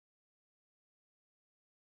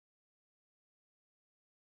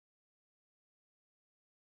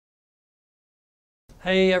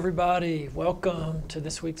Hey everybody, welcome to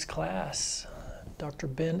this week's class. Dr.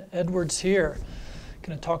 Ben Edwards here.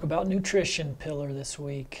 Going to talk about nutrition pillar this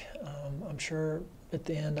week. I'm sure at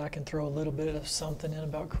the end I can throw a little bit of something in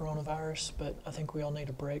about coronavirus, but I think we all need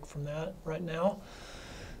a break from that right now.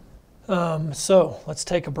 So let's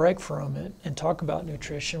take a break from it and talk about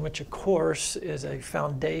nutrition, which of course is a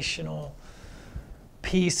foundational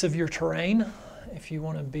piece of your terrain if you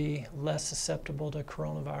want to be less susceptible to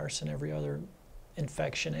coronavirus and every other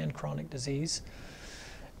infection and chronic disease.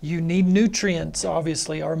 You need nutrients,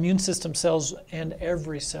 obviously. Our immune system cells and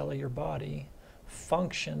every cell of your body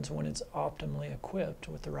functions when it's optimally equipped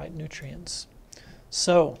with the right nutrients.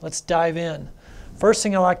 So let's dive in. First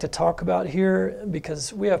thing I like to talk about here,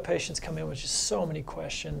 because we have patients come in with just so many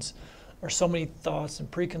questions or so many thoughts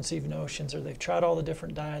and preconceived notions, or they've tried all the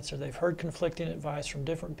different diets, or they've heard conflicting advice from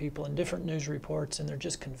different people and different news reports, and they're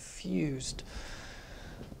just confused.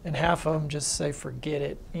 And half of them just say, forget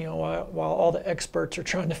it. You know, while all the experts are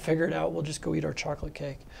trying to figure it out, we'll just go eat our chocolate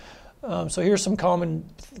cake. So here's some common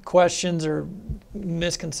questions or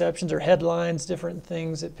misconceptions or headlines, different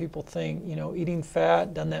things that people think. You know, eating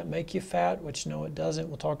fat, doesn't that make you fat? Which, no, it doesn't.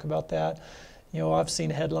 We'll talk about that. You know, I've seen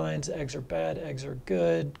headlines, eggs are bad, eggs are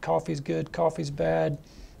good, coffee's bad.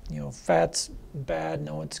 You know, fat's bad,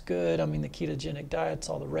 no, it's good. I mean, the ketogenic diet's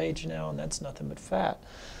all the rage now, and that's nothing but fat.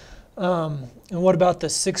 And what about the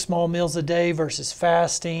 6 small meals a day versus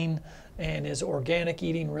fasting? And is organic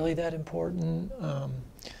eating really that important?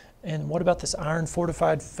 And what about this iron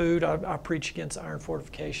fortified food? I preach against iron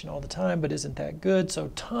fortification all the time, but isn't that good? So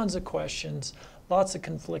tons of questions, lots of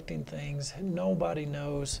conflicting things. Nobody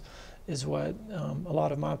knows is what a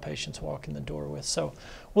lot of my patients walk in the door with. So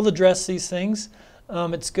we'll address these things.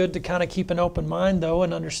 It's good to kind of keep an open mind though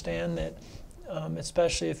and understand that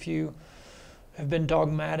especially if you have been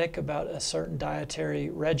dogmatic about a certain dietary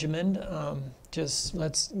regimen. Just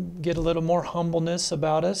let's get a little more humbleness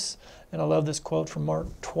about us. And I love this quote from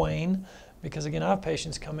Mark Twain, because again, I have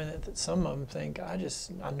patients come in that some of them think,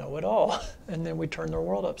 I know it all. And then we turn their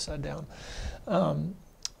world upside down.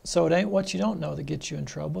 So it ain't what you don't know that gets you in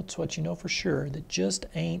trouble. It's what you know for sure that just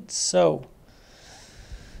ain't so.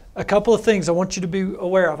 A couple of things I want you to be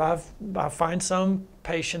aware of. I find some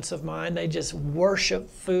patients of mine, they just worship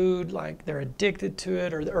food like they're addicted to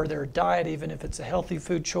it, or their diet, even if it's a healthy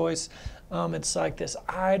food choice. It's like this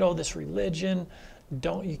idol, this religion.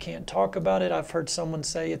 You can't talk about it. I've heard someone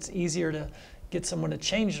say it's easier to get someone to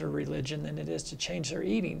change their religion than it is to change their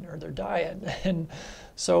eating or their diet. And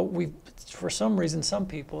so for some reason, some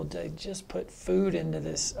people, they just put food into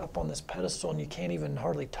this, up on this pedestal, and you can't even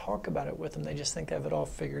hardly talk about it with them. They just think they have it all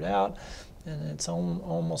figured out, and it's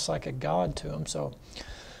almost like a god to them. So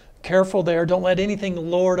careful there. Don't let anything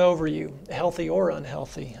lord over you, healthy or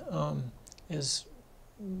unhealthy, is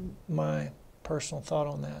my personal thought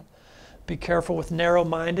on that. Be careful with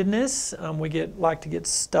narrow-mindedness. We like to get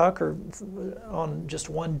stuck on just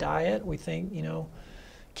one diet. We think, you know,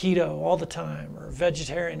 keto all the time or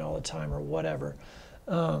vegetarian all the time or whatever.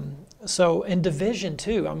 And division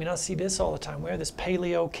too. I mean, I see this all the time. We have this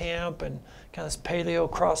paleo camp and kind of this paleo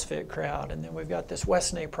CrossFit crowd, and then we've got this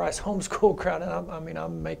Weston A. Price homeschool crowd. And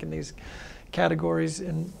I'm making these categories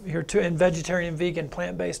in here too, and vegetarian, vegan,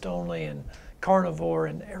 plant-based only, and carnivore,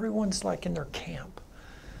 and everyone's like in their camp.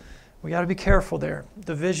 We got to be careful there.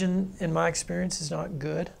 Division, in my experience, is not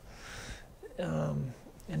good. And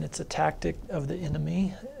it's a tactic of the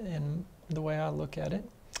enemy in the way I look at it.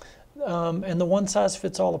 And the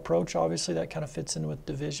one-size-fits-all approach, obviously, that kind of fits in with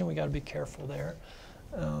division. We got to be careful there.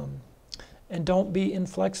 And don't be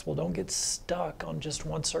inflexible. Don't get stuck on just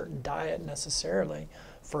one certain diet necessarily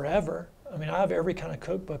forever. I mean, I have every kind of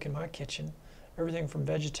cookbook in my kitchen. Everything from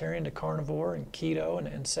vegetarian to carnivore and keto and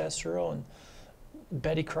ancestral and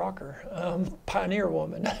Betty Crocker, pioneer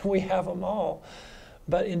woman. We have them all,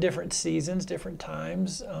 but in different seasons, different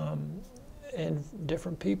times, and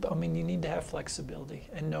different people. I mean, you need to have flexibility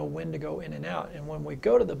and know when to go in and out. And when we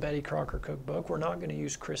go to the Betty Crocker cookbook, we're not going to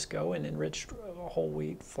use Crisco and enriched whole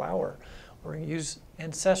wheat flour. We're going to use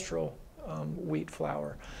ancestral wheat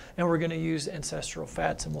flour, and we're going to use ancestral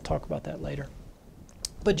fats, and we'll talk about that later.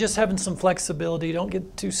 But just having some flexibility, don't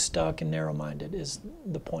get too stuck and narrow-minded is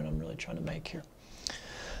the point I'm really trying to make here.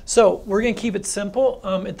 So we're going to keep it simple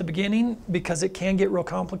at the beginning because it can get real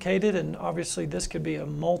complicated, and obviously this could be a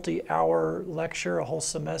multi-hour lecture, a whole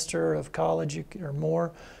semester of college or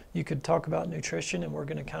more. You could talk about nutrition, and we're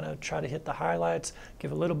going to kind of try to hit the highlights,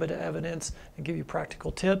 give a little bit of evidence, and give you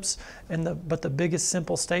practical tips. But the biggest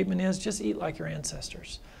simple statement is just eat like your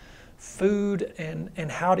ancestors. Food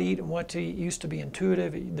and how to eat and what to eat used to be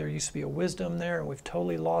intuitive. There used to be a wisdom there, and we've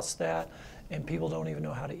totally lost that. and people don't even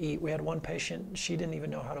know how to eat. We had one patient, she didn't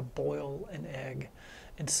even know how to boil an egg.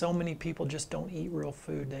 And so many people just don't eat real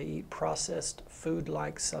food. They eat processed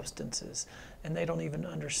food-like substances, and they don't even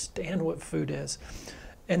understand what food is.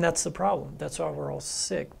 And that's the problem. That's why we're all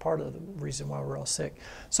sick, part of the reason why we're all sick.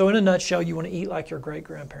 So in a nutshell, you want to eat like your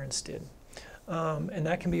great-grandparents did. And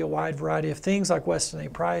that can be a wide variety of things, like Weston A.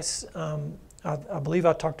 Price. I believe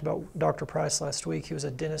I talked about Dr. Price last week. He was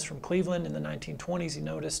a dentist from Cleveland in the 1920s. He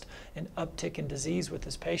noticed an uptick in disease with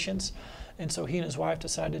his patients. And so he and his wife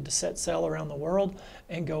decided to set sail around the world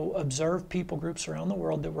and go observe people groups around the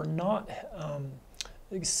world that were not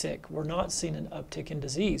sick, were not seeing an uptick in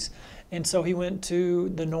disease. And so he went to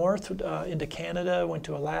the north, into Canada, went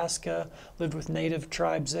to Alaska, lived with native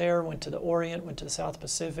tribes there, went to the Orient, went to the South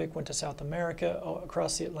Pacific, went to South America,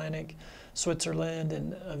 across the Atlantic, Switzerland,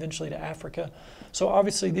 and eventually to Africa. So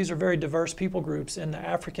obviously these are very diverse people groups, and the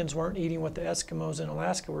Africans weren't eating what the Eskimos in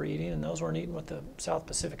Alaska were eating, and those weren't eating what the South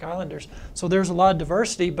Pacific Islanders. So there's a lot of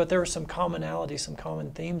diversity, but there were some commonality, some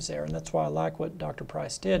common themes there, and that's why I like what Dr.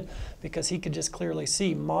 Price did, because he could just clearly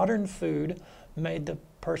see modern food made the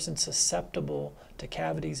person susceptible to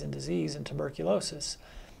cavities and disease and tuberculosis.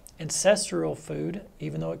 Ancestral food,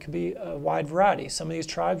 even though it could be a wide variety. Some of these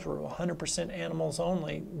tribes were 100% animals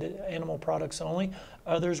only, animal products only.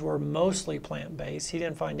 Others were mostly plant-based. He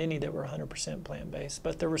didn't find any that were 100% plant-based,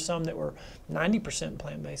 but there were some that were 90%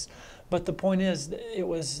 plant-based. But the point is, it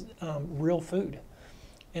was real food.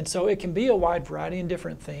 And so it can be a wide variety in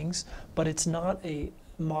different things, but it's not a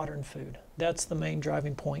modern food. That's the main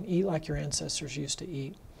driving point. Eat like your ancestors used to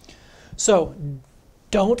eat. So,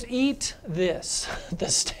 don't eat this, the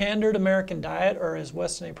standard American diet, or as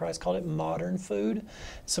Weston A. Price called it, modern food.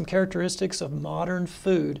 Some characteristics of modern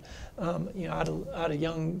food. You know, I had a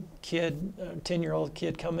young kid, a 10-year-old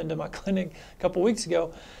kid, come into my clinic a couple weeks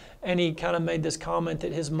ago, and he kind of made this comment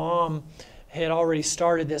that his mom had already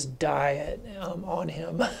started this diet on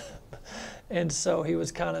him. And so he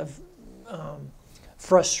was kind of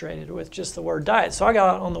frustrated with just the word diet. So I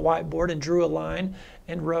got out on the whiteboard and drew a line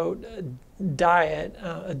and wrote diet,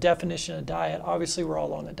 a definition of diet. Obviously, we're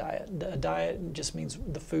all on a diet. A diet just means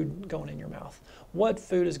the food going in your mouth. What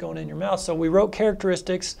food is going in your mouth? So we wrote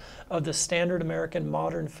characteristics of the standard American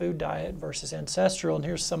modern food diet versus ancestral, and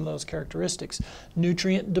here's some of those characteristics.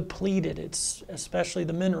 Nutrient depleted, it's especially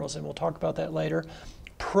the minerals, and we'll talk about that later.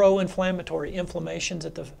 Pro-inflammatory, inflammations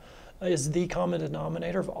is the common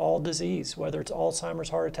denominator of all disease, whether it's Alzheimer's,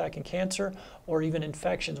 heart attack, and cancer, or even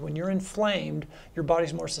infections. When you're inflamed, your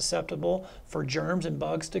body's more susceptible for germs and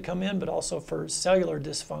bugs to come in, but also for cellular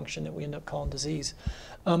dysfunction that we end up calling disease.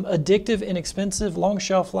 Addictive, inexpensive, long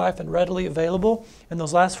shelf life, and readily available. And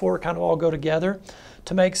those last four kind of all go together.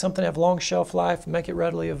 To make something have long shelf life, make it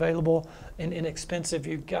readily available, and inexpensive,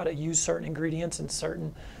 you've got to use certain ingredients and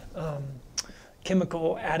certain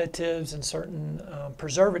chemical additives and certain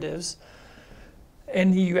preservatives,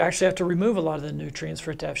 and you actually have to remove a lot of the nutrients for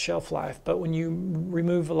it to have shelf life. But when you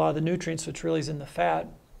remove a lot of the nutrients, which really is in the fat,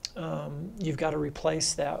 you've got to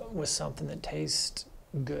replace that with something that tastes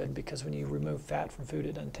good, because when you remove fat from food,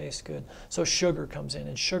 it doesn't taste good. So sugar comes in,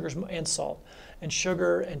 and salt. And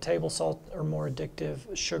sugar and table salt are more addictive,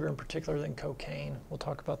 sugar in particular, than cocaine. We'll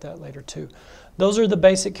talk about that later too. Those are the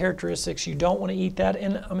basic characteristics. You don't want to eat that.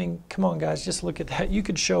 And I mean, come on guys, just look at that. You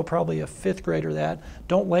could show probably a fifth grader that.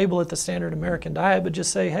 Don't label it the standard American diet, but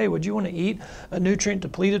just say, hey, would you want to eat a nutrient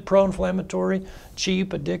depleted, pro-inflammatory, cheap,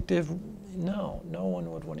 addictive? No, no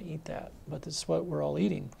one would want to eat that, but that's what we're all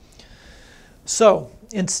eating. So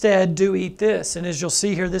instead, do eat this. And as you'll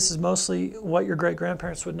see here, this is mostly what your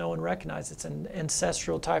great-grandparents would know and recognize. It's an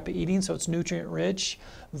ancestral type of eating, so it's nutrient-rich.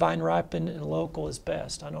 Vine-ripened and local is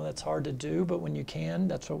best. I know that's hard to do, but when you can,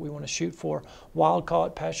 that's what we want to shoot for.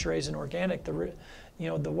 Wild-caught, pasture-raised, and organic. The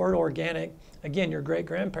word organic, again, your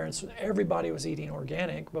great-grandparents, everybody was eating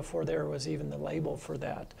organic before there was even the label for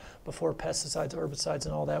that. Before pesticides, herbicides,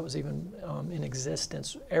 and all that was even in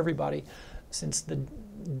existence. Everybody, since the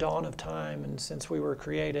dawn of time and since we were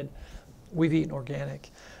created, we've eaten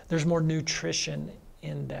organic. There's more nutrition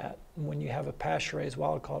in that. When you have a pasture-raised,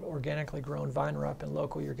 wild-caught, organically grown, vine-ripened,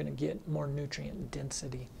 local, you're going to get more nutrient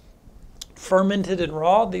density. Fermented and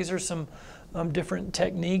raw, these are some different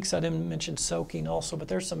techniques. I didn't mention soaking also, but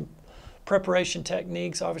there's some preparation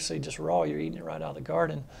techniques. Obviously, just raw, you're eating it right out of the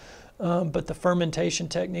garden. But the fermentation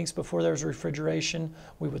techniques, before there was refrigeration,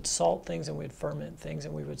 we would salt things and we'd ferment things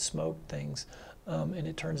and we would smoke things. And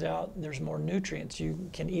it turns out there's more nutrients. You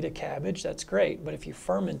can eat a cabbage, that's great, but if you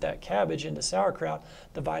ferment that cabbage into sauerkraut,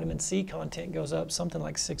 the vitamin C content goes up something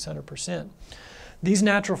like 600%. These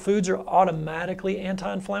natural foods are automatically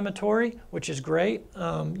anti-inflammatory, which is great.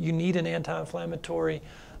 You need an anti-inflammatory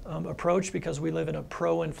approach because we live in a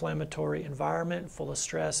pro-inflammatory environment full of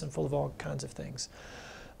stress and full of all kinds of things.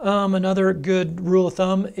 Another good rule of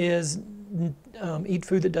thumb is eat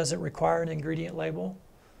food that doesn't require an ingredient label,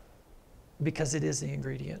 because it is the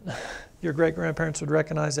ingredient. Your great-grandparents would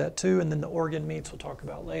recognize that too, and then the organ meats we'll talk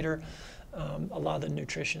about later. A lot of the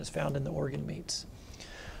nutrition is found in the organ meats.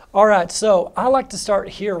 All right, so I like to start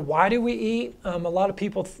here. Why do we eat? A lot of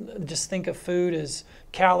people just think of food as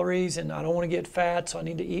calories, and I don't want to get fat, so I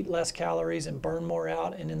need to eat less calories and burn more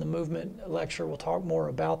out. And in the movement lecture, we'll talk more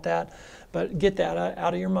about that. But get that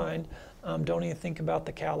out of your mind. Don't even think about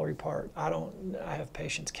the calorie part. I have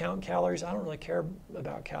patients count calories. I don't really care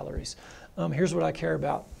about calories. Here's what I care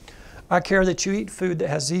about. I care that you eat food that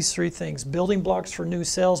has these three things: building blocks for new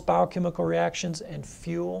cells, biochemical reactions, and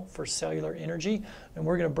fuel for cellular energy. And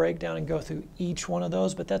we're going to break down and go through each one of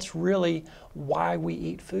those, but that's really why we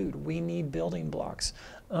eat food. We need building blocks.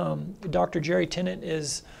 Dr. Jerry Tennant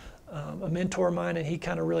is a mentor of mine, and he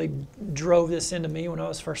kind of really drove this into me when I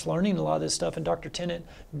was first learning a lot of this stuff. And Dr. Tennant,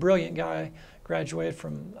 brilliant guy, graduated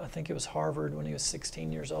from, I think it was Harvard when he was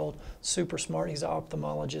 16 years old. Super smart. He's an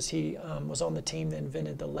ophthalmologist. He was on the team that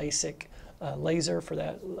invented the LASIK laser for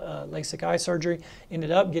that LASIK eye surgery.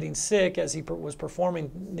 Ended up getting sick as he was performing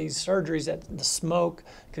these surgeries. That the smoke,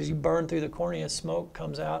 because you burn through the cornea, smoke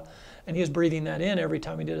comes out, and he was breathing that in every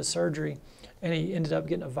time he did a surgery. And he ended up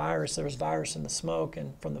getting a virus. There was virus in the smoke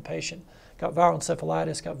and from the patient. Got viral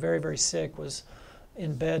encephalitis, got very, very sick, was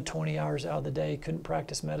in bed 20 hours out of the day, couldn't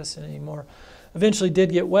practice medicine anymore. Eventually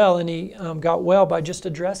did get well, and he got well by just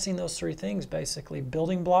addressing those three things, basically: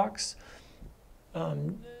 building blocks,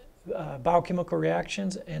 biochemical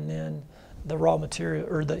reactions, and then the raw material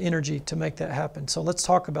or the energy to make that happen. So let's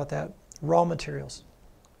talk about that. Raw materials.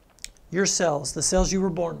 Your cells, the cells you were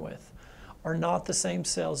born with, are not the same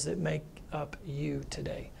cells that make up you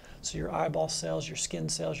today. So your eyeball cells, your skin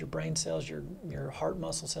cells, your brain cells, your heart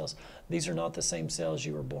muscle cells, these are not the same cells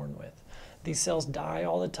you were born with. These cells die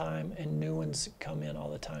all the time, and new ones come in all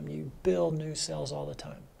the time. You build new cells all the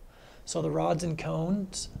time. So the rods and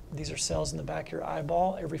cones, these are cells in the back of your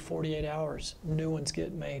eyeball. Every 48 hours, new ones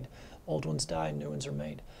get made. Old ones die, new ones are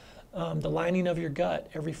made. The lining of your gut,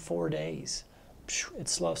 every 4 days, it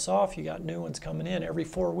sloughs off, you got new ones coming in. Every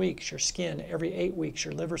 4 weeks, your skin. Every 8 weeks,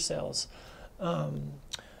 your liver cells.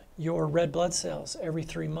 Your red blood cells every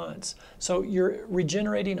 3 months. So you're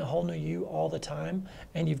regenerating a whole new you all the time,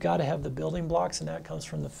 and you've got to have the building blocks, and that comes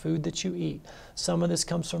from the food that you eat. Some of this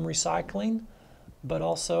comes from recycling, but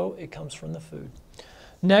also it comes from the food.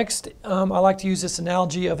 Next, I like to use this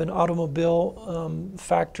analogy of an automobile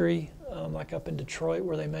factory, like up in Detroit,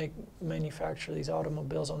 where they manufacture these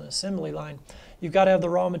automobiles on an assembly line. You've got to have the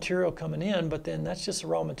raw material coming in, but then that's just the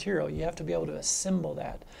raw material. You have to be able to assemble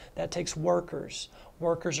that. That takes workers.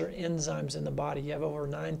 Workers are enzymes in the body. You have over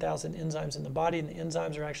 9,000 enzymes in the body, and the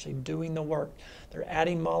enzymes are actually doing the work. They're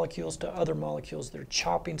adding molecules to other molecules. They're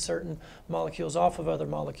chopping certain molecules off of other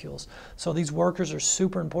molecules. So these workers are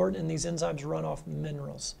super important, and these enzymes run off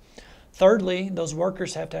minerals. Thirdly, those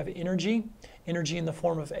workers have to have energy in the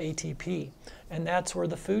form of ATP. And that's where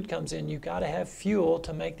the food comes in. You've got to have fuel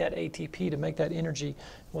to make that ATP, to make that energy.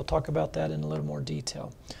 We'll talk about that in a little more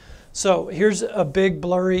detail. So here's a big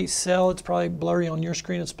blurry cell. It's probably blurry on your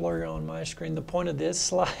screen. It's blurry on my screen. The point of this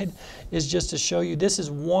slide is just to show you this is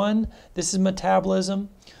metabolism.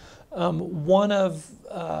 One of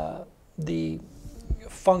the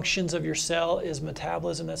functions of your cell is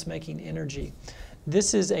metabolism. That's making energy.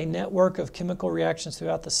 This is a network of chemical reactions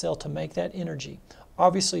throughout the cell to make that energy.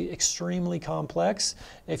 Obviously extremely complex.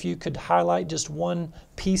 If you could highlight just one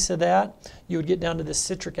piece of that, you would get down to the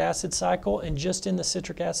citric acid cycle, and just in the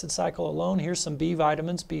citric acid cycle alone, here's some B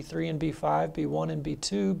vitamins, B3 and B5, B1 and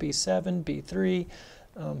B2, B7,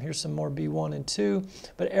 B3, here's some more B1 and 2,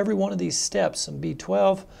 but every one of these steps, some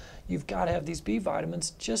B12, you've got to have these B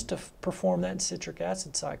vitamins just to perform that citric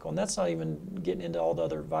acid cycle. And that's not even getting into all the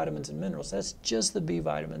other vitamins and minerals. That's just the B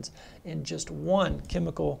vitamins in just one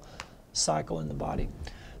chemical cycle in the body.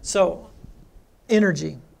 So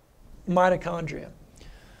energy, mitochondria.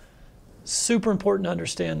 Super important to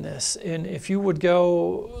understand this. And if you would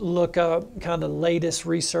go look up kind of the latest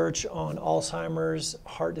research on Alzheimer's,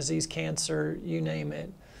 heart disease, cancer, you name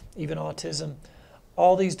it, even autism,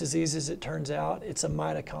 all these diseases, it turns out, it's a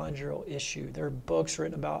mitochondrial issue. There are books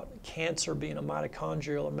written about cancer being a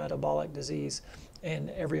mitochondrial or metabolic disease, and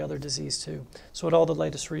every other disease too. So what all the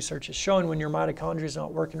latest research is showing, when your mitochondria is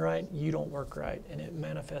not working right, you don't work right, and it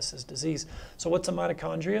manifests as disease. So what's a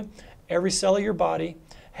mitochondria? Every cell of your body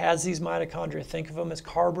has these mitochondria. Think of them as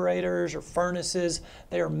carburetors or furnaces.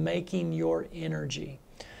 They are making your energy.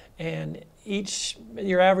 And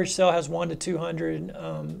your average cell has 1 to 200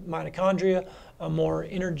 mitochondria. A more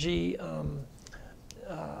energy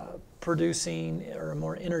producing or a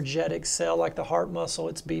more energetic cell like the heart muscle,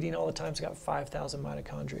 it's beating all the time, it's got 5,000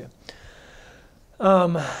 mitochondria.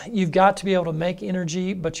 You've got to be able to make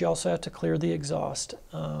energy, but you also have to clear the exhaust.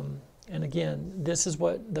 And again, this is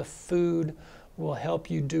what the food will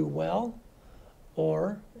help you do well,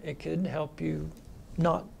 or it could help you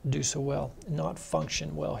not do so well, not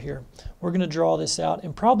function well here. We're going to draw this out,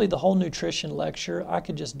 and probably the whole nutrition lecture I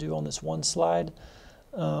could just do on this one slide,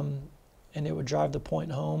 and it would drive the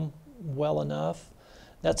point home well enough.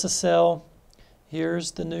 That's a cell.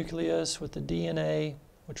 Here's the nucleus with the DNA,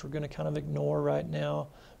 which we're going to kind of ignore right now.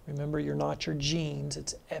 Remember, you're not your genes,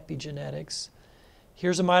 it's epigenetics.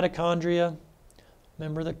 Here's a mitochondria.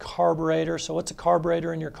 Remember the carburetor. So what's a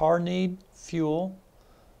carburetor in your car need? Fuel.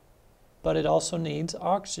 But it also needs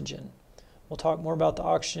oxygen. We'll talk more about the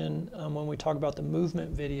oxygen when we talk about the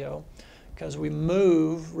movement video, because we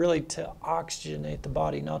move really to oxygenate the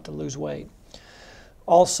body, not to lose weight.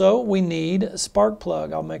 Also, we need a spark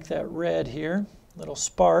plug. I'll make that red here, little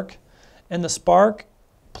spark. And the spark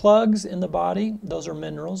plugs in the body, those are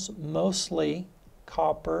minerals, mostly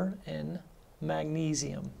copper and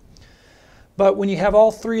magnesium. But when you have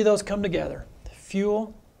all three of those come together,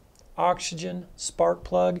 fuel, oxygen, spark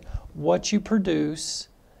plug, what you produce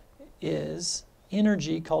is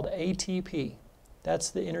energy called ATP. That's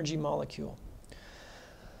the energy molecule.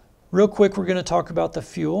 Real quick, we're going to talk about the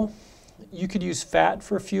fuel. You could use fat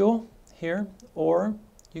for fuel here, or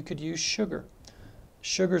you could use sugar.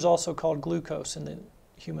 Sugar is also called glucose in the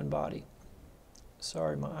human body.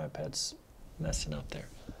 Sorry, my iPad's messing up there.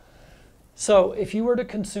 So if you were to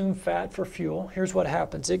consume fat for fuel, here's what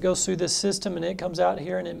happens. It goes through this system and it comes out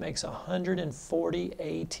here and it makes 140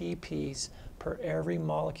 ATPs per every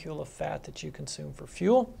molecule of fat that you consume for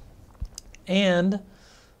fuel. And,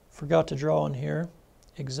 forgot to draw on here,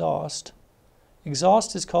 exhaust.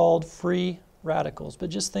 Exhaust is called free radicals, but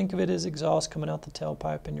just think of it as exhaust coming out the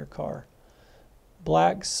tailpipe in your car.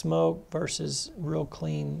 Black smoke versus real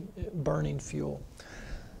clean burning fuel.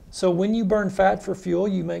 So when you burn fat for fuel,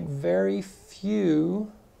 you make very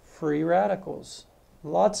few free radicals.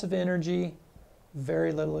 Lots of energy,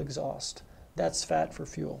 very little exhaust. That's fat for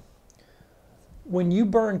fuel. When you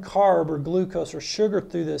burn carb or glucose or sugar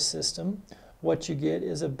through this system, what you get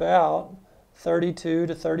is about 32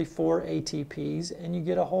 to 34 ATPs, and you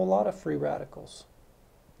get a whole lot of free radicals,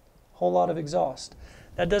 a whole lot of exhaust.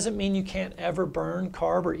 That doesn't mean you can't ever burn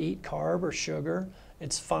carb or eat carb or sugar.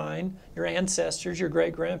 It's fine. Your ancestors, your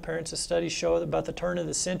great-grandparents, the studies show that about the turn of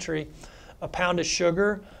the century, a pound of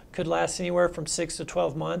sugar could last anywhere from 6 to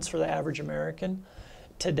 12 months for the average American.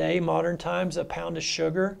 Today, modern times, a pound of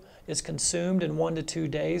sugar is consumed in 1 to 2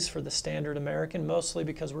 days for the standard American, mostly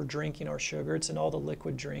because we're drinking our sugar. It's in all the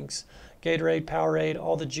liquid drinks, Gatorade, Powerade,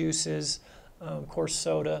 all the juices, of course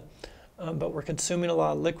soda. But we're consuming a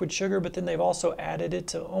lot of liquid sugar, but then they've also added it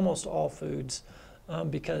to almost all foods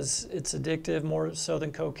because it's addictive, more so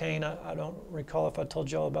than cocaine. I don't recall if I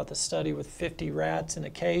told you all about the study with 50 rats in a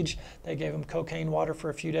cage. They gave them cocaine water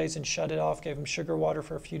for a few days and shut it off, gave them sugar water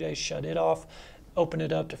for a few days, shut it off, opened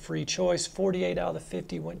it up to free choice. 48 out of the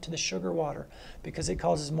 50 went to the sugar water because it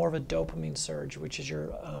causes more of a dopamine surge, which is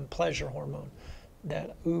your pleasure hormone.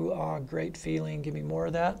 That ooh, ah, great feeling, give me more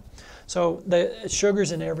of that. So the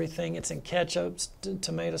sugar's in everything. It's in ketchup,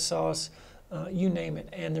 tomato sauce, you name it.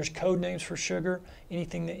 And there's code names for sugar.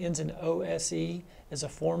 Anything that ends in OSE is a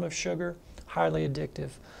form of sugar, highly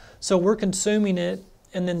addictive. So we're consuming it,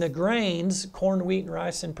 and then the grains, corn, wheat, and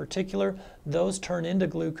rice in particular, those turn into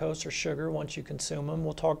glucose or sugar once you consume them.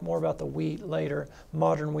 We'll talk more about the wheat later,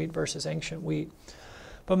 modern wheat versus ancient wheat.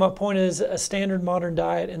 But my point is a standard modern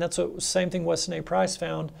diet, and that's what same thing Weston A. Price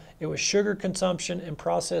found. It was sugar consumption and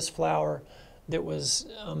processed flour that was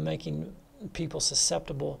making people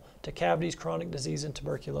susceptible to cavities, chronic disease, and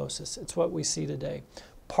tuberculosis. It's what we see today.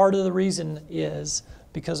 Part of the reason is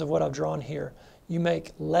because of what I've drawn here. You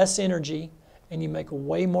make less energy and you make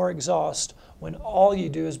way more exhaust when all you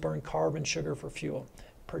do is burn carb and sugar for fuel,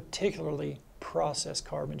 particularly processed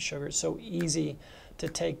carb and sugar. It's so easy to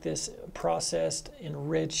take this processed,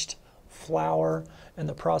 enriched flour and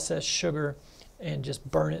the processed sugar and just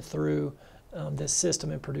burn it through this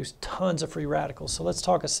system and produce tons of free radicals. So let's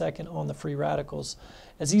talk a second on the free radicals.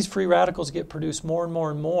 As these free radicals get produced more and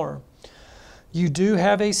more and more, you do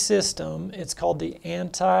have a system. It's called the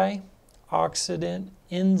antioxidant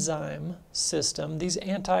enzyme system. These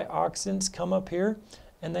antioxidants come up here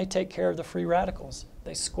and they take care of the free radicals.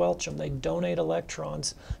 They squelch them. They donate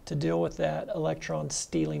electrons to deal with that electron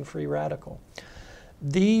stealing free radical.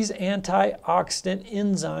 These antioxidant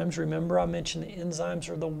enzymes, remember I mentioned the enzymes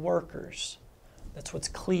are the workers. That's what's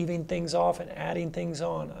cleaving things off and adding things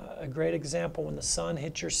on. A great example, when the sun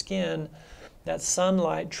hits your skin, that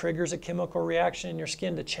sunlight triggers a chemical reaction in your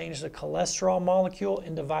skin to change the cholesterol molecule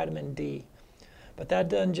into vitamin D. But that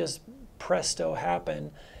doesn't just presto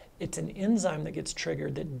happen. It's an enzyme that gets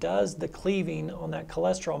triggered that does the cleaving on that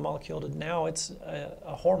cholesterol molecule. Now it's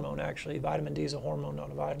a hormone, actually. Vitamin D is a hormone,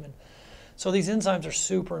 not a vitamin. So these enzymes are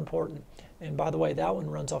super important. And by the way, that one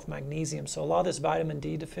runs off magnesium. So a lot of this vitamin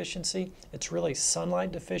D deficiency, it's really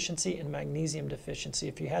sunlight deficiency and magnesium deficiency.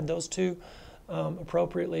 If you had those two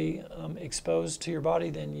appropriately exposed to your body,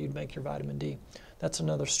 then you'd make your vitamin D. That's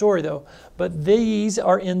another story though. But these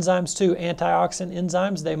are enzymes too, antioxidant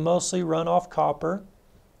enzymes. They mostly run off copper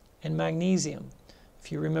and magnesium.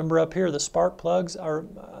 If you remember up here, the spark plugs are,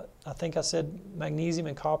 I think I said magnesium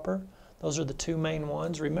and copper. Those are the two main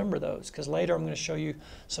ones. Remember those, because later I'm going to show you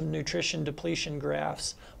some nutrition depletion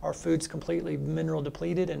graphs. Our food's completely mineral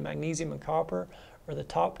depleted, and magnesium and copper are the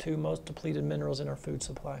top two most depleted minerals in our food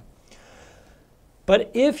supply.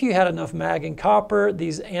 But if you had enough mag and copper,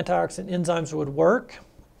 these antioxidant enzymes would work,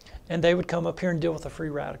 and they would come up here and deal with the free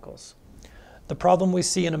radicals. The problem we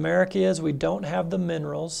see in America is we don't have the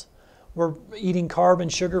minerals. We're eating carb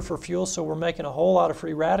and sugar for fuel, so we're making a whole lot of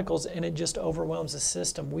free radicals, and it just overwhelms the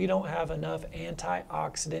system. We don't have enough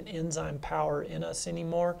antioxidant enzyme power in us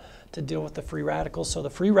anymore to deal with the free radicals. So the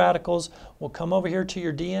free radicals will come over here to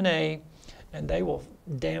your DNA, and they will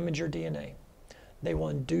damage your DNA. They will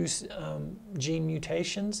induce gene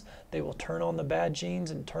mutations. They will turn on the bad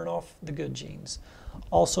genes and turn off the good genes.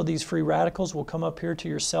 Also, these free radicals will come up here to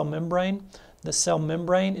your cell membrane. The cell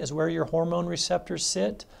membrane is where your hormone receptors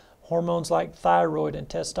sit. Hormones like thyroid and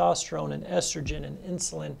testosterone and estrogen and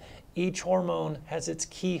insulin, each hormone has its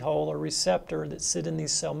keyhole or receptor that sit in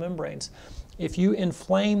these cell membranes. If you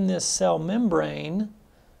inflame this cell membrane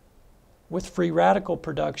with free radical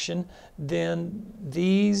production, then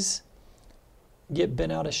these get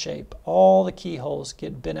bent out of shape. All the keyholes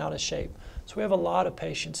get bent out of shape. So we have a lot of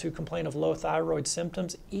patients who complain of low thyroid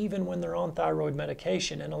symptoms even when they're on thyroid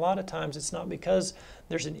medication. And a lot of times it's not because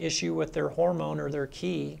there's an issue with their hormone or their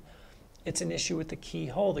key. It's an issue with the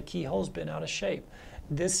keyhole. The keyhole's been out of shape.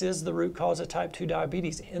 This is the root cause of type 2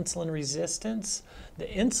 diabetes, insulin resistance. The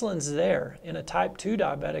insulin's there. In a type 2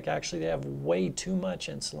 diabetic, actually, they have way too much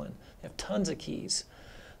insulin. They have tons of keys.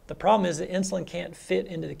 The problem is that insulin can't fit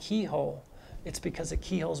into the keyhole. It's because the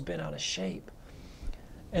keyhole's been out of shape.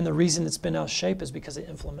 And the reason it's been out of shape is because of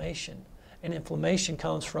inflammation. And inflammation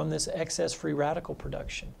comes from this excess free radical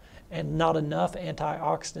production and not enough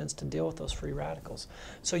antioxidants to deal with those free radicals.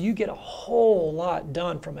 So you get a whole lot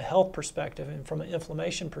done from a health perspective and from an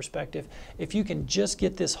inflammation perspective if you can just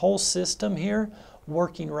get this whole system here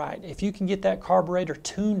working right. If you can get that carburetor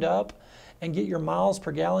tuned up and get your miles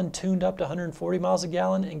per gallon tuned up to 140 miles a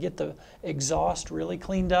gallon and get the exhaust really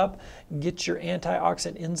cleaned up, get your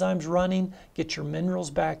antioxidant enzymes running, get your minerals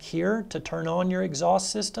back here to turn on your exhaust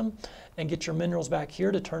system, and get your minerals back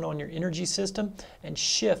here to turn on your energy system, and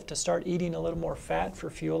shift to start eating a little more fat for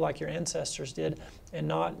fuel like your ancestors did, and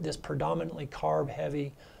not this predominantly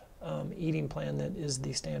carb-heavy eating plan that is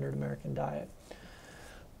the standard American diet.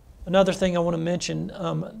 Another thing I want to mention,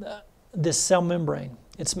 this cell membrane,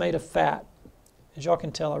 it's made of fat. As y'all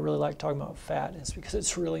can tell, I really like talking about fat. It's because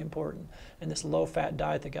it's really important. And this low-fat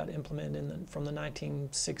diet that got implemented from the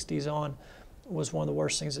 1960s on was one of the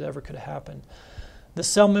worst things that ever could have happened. The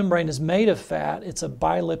cell membrane is made of fat. It's a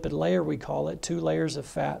bilipid layer, we call it, 2 layers of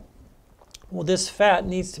fat. Well, this fat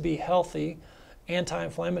needs to be healthy,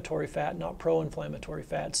 anti-inflammatory fat, not pro-inflammatory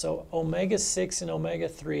fat. So omega-6 and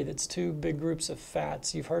omega-3, that's 2 big groups of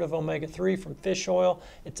fats. You've heard of omega-3 from fish oil.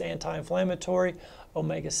 It's anti-inflammatory.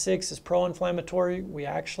 Omega-6 is pro-inflammatory. We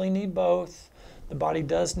actually need both. The body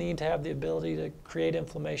does need to have the ability to create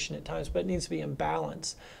inflammation at times, but it needs to be in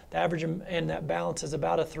balance. The average, and that balance is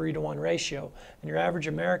about a 3-to-1 ratio. And your average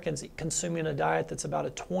American's consuming a diet that's about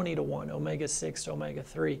a 20-to-1, omega-6 to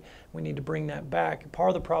omega-3. We need to bring that back. Part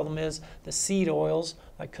of the problem is the seed oils,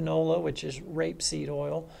 like canola, which is rapeseed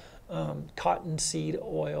oil, cottonseed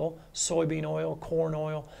oil, soybean oil, corn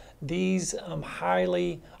oil. These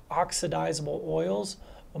highly oxidizable oils,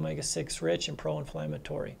 omega-6 rich and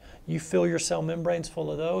pro-inflammatory. You fill your cell membranes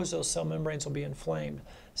full of those cell membranes will be inflamed.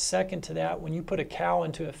 Second to that, when you put a cow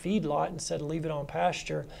into a feedlot instead of leave it on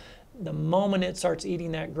pasture, the moment it starts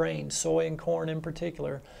eating that grain, soy and corn in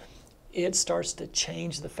particular, it starts to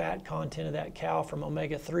change the fat content of that cow from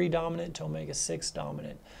omega-3 dominant to omega-6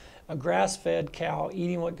 dominant. A grass-fed cow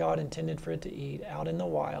eating what God intended for it to eat out in the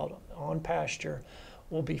wild, on pasture,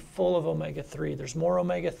 will be full of omega-3. There's more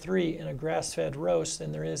omega-3 in a grass-fed roast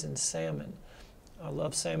than there is in salmon. I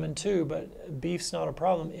love salmon too, but beef's not a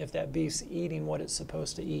problem if that beef's eating what it's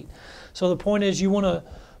supposed to eat. So the point is, you want to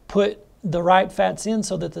put the right fats in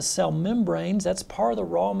so that the cell membranes, that's part of the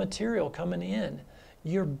raw material coming in.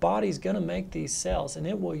 Your body's going to make these cells, and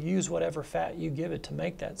it will use whatever fat you give it to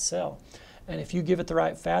make that cell. And if you give it the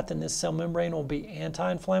right fat, then this cell membrane will be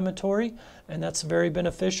anti-inflammatory, and that's very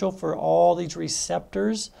beneficial for all these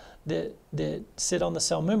receptors that sit on the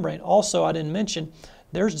cell membrane. Also, I didn't mention,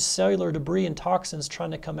 there's cellular debris and toxins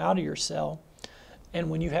trying to come out of your cell, and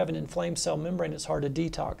when you have an inflamed cell membrane, it's hard to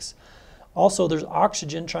detox. Also, there's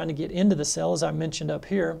oxygen trying to get into the cell, as I mentioned up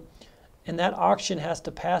here, and that oxygen has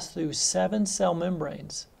to pass through 7 cell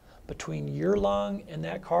membranes between your lung and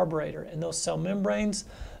that carburetor. And those cell membranes,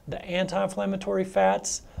 the anti-inflammatory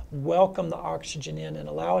fats, welcome the oxygen in and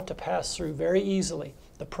allow it to pass through very easily.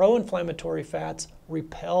 The pro-inflammatory fats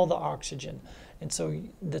repel the oxygen. And so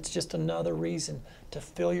that's just another reason to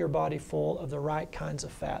fill your body full of the right kinds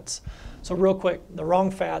of fats. So real quick, the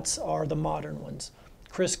wrong fats are the modern ones.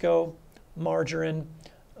 Crisco, margarine,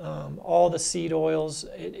 all the seed oils.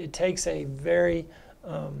 It takes a very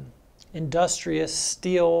industrious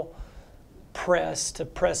steel press to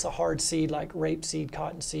press a hard seed like rapeseed,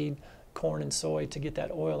 cottonseed, corn, and soy to get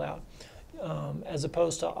that oil out. As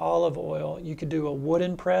opposed to olive oil, you could do a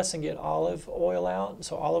wooden press and get olive oil out.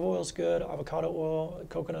 So olive oil is good, avocado oil,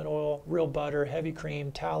 coconut oil, real butter, heavy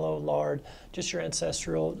cream, tallow, lard, just your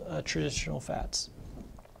ancestral traditional fats.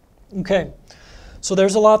 Okay, so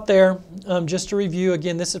there's a lot there. Just to review,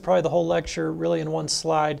 again, this is probably the whole lecture really in one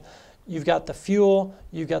slide. You've got the fuel,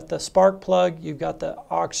 you've got the spark plug, you've got the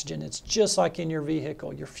oxygen. It's just like in your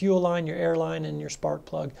vehicle, your fuel line, your air line, and your spark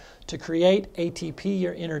plug. To create ATP,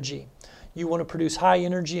 your energy, you want to produce high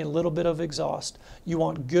energy and a little bit of exhaust. You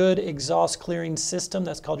want good exhaust clearing system.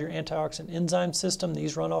 That's called your antioxidant enzyme system.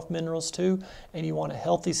 These run off minerals too. And you want a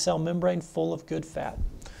healthy cell membrane full of good fat.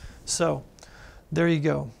 So there you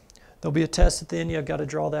go. There'll be a test at the end. You've got to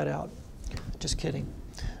draw that out. Just kidding.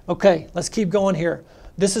 Okay, let's keep going here.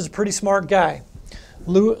 This is a pretty smart guy.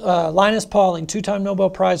 Linus Pauling, 2-time Nobel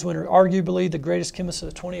Prize winner, arguably the greatest chemist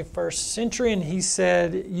of the 21st century, and he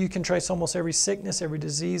said you can trace almost every sickness, every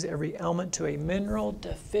disease, every ailment to a mineral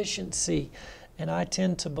deficiency, and I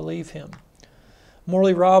tend to believe him.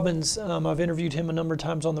 Morley Robbins, I've interviewed him a number of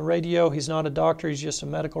times on the radio. He's not a doctor, he's just a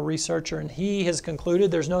medical researcher, and he has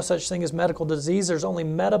concluded there's no such thing as medical disease. There's only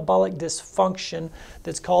metabolic dysfunction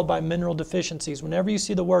that's called by mineral deficiencies. Whenever you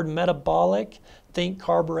see the word metabolic, think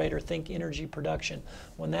carburetor, think energy production.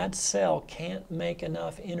 When that cell can't make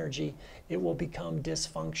enough energy, it will become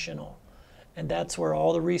dysfunctional. And that's where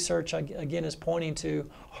all the research, again, is pointing to.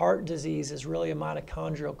 Heart disease is really a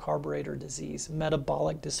mitochondrial carburetor disease.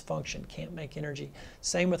 Metabolic dysfunction, can't make energy.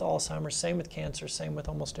 Same with Alzheimer's, same with cancer, same with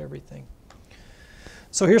almost everything.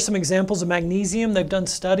 So here's some examples of magnesium. They've done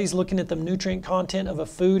studies looking at the nutrient content of a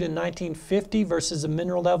food in 1950 versus the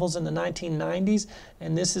mineral levels in the 1990s.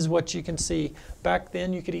 And this is what you can see. Back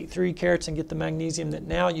then you could eat 3 carrots and get the magnesium that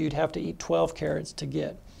now you'd have to eat 12 carrots to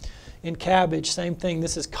get. In cabbage, same thing.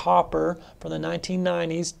 This is copper from the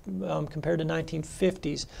 1990s compared to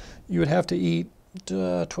 1950s. You would have to eat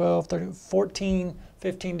 12, 13, 14,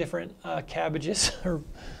 15 different cabbages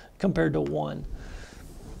compared to 1.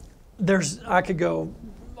 I could go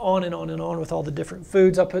on and on and on with all the different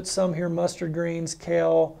foods. I put some here: mustard greens,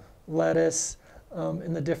 kale, lettuce,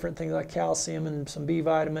 and the different things like calcium and some B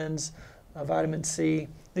vitamins, vitamin C.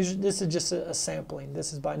 This is just a sampling.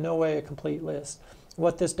 This is by no way a complete list.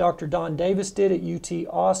 What this Dr. Don Davis did at UT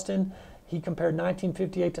Austin, he compared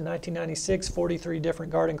 1958 to 1996, 43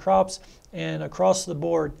 different garden crops, and across the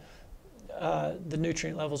board, the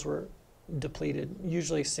nutrient levels were depleted,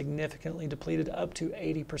 usually significantly depleted, up to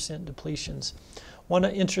 80% depletions. One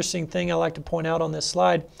interesting thing I like to point out on this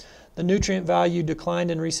slide, the nutrient value declined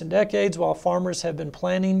in recent decades while farmers have been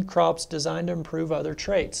planting crops designed to improve other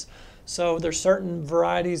traits. So there's certain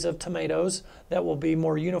varieties of tomatoes that will be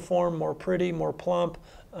more uniform, more pretty, more plump,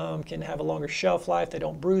 can have a longer shelf life. They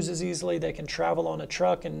don't bruise as easily. They can travel on a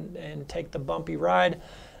truck and take the bumpy ride.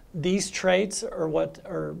 These traits are what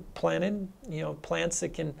are planted, plants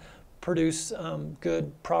that can produce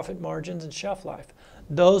good profit margins and shelf life.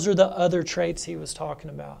 Those are the other traits he was talking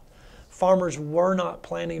about. Farmers were not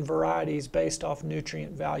planting varieties based off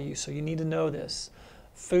nutrient value, so you need to know this.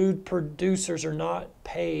 Food producers are not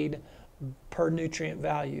paid per nutrient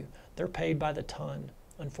value. They're paid by the ton,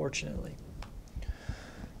 unfortunately.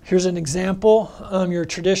 Here's an example, your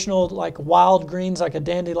traditional like wild greens like a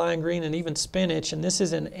dandelion green and even spinach, and this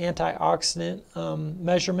is an antioxidant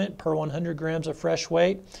measurement per 100 grams of fresh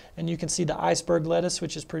weight. And you can see the iceberg lettuce,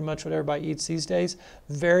 which is pretty much what everybody eats these days.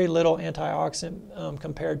 Very little antioxidant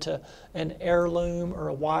compared to an heirloom or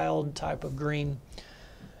a wild type of green.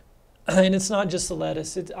 And it's not just the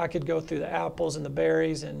lettuce. I could go through the apples and the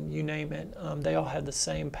berries and you name it. They all have the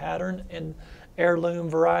same pattern. And heirloom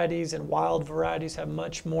varieties and wild varieties have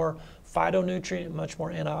much more phytonutrient and much more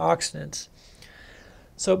antioxidants.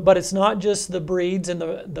 So, but it's not just the breeds and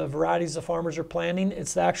the varieties the farmers are planting,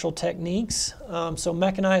 it's the actual techniques. So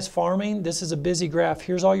mechanized farming, this is a busy graph.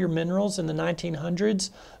 Here's all your minerals in the 1900s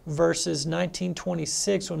versus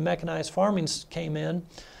 1926 when mechanized farming came in.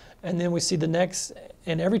 And then we see the next,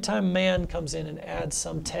 and every time man comes in and adds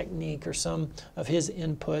some technique or some of his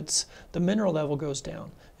inputs, the mineral level goes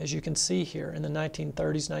down, as you can see here in the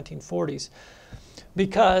 1930s, 1940s.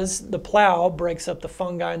 Because the plow breaks up the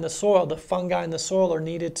fungi in the soil. The fungi in the soil are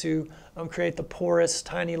needed to create the porous,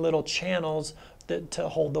 tiny little channels to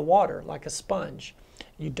hold the water, like a sponge.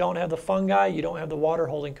 You don't have the fungi, you don't have the water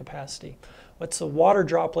holding capacity. What's the water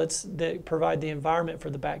droplets that provide the environment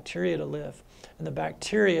for the bacteria to live? And the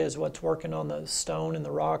bacteria is what's working on the stone and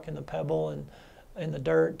the rock and the pebble and the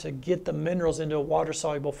dirt to get the minerals into a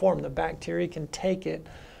water-soluble form. The bacteria can take it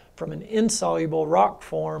from an insoluble rock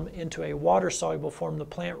form into a water-soluble form the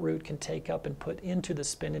plant root can take up and put into the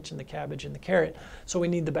spinach and the cabbage and the carrot. So we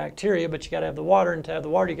need the bacteria, but you got to have the water, and to have the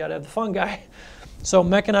water you got to have the fungi. So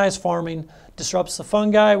mechanized farming disrupts the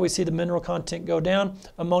fungi. We see the mineral content go down.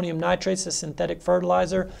 Ammonium nitrate's a synthetic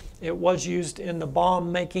fertilizer. It was used in the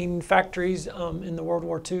bomb-making factories in the World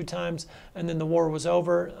War II times, and then the war was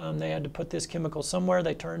over. They had to put this chemical somewhere.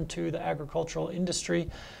 They turned to the agricultural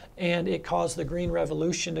industry, and it caused the Green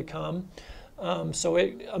Revolution to come.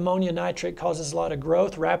 Ammonia nitrate causes a lot of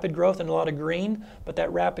growth, rapid growth, and a lot of green, but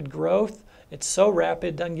that rapid growth, it's so rapid,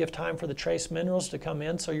 it doesn't give time for the trace minerals to come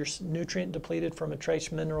in, so you're nutrient depleted from a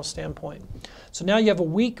trace mineral standpoint. So now you have a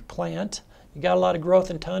weak plant. You got a lot of growth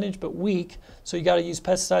and tonnage, but weak, so you got to use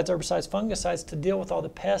pesticides, herbicides, fungicides to deal with all the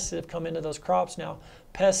pests that have come into those crops now.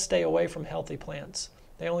 Pests stay away from healthy plants.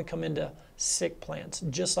 They only come into sick plants,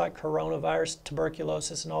 just like coronavirus,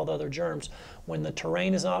 tuberculosis, and all the other germs. When the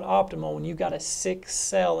terrain is not optimal, when you've got a sick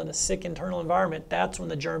cell in a sick internal environment, that's when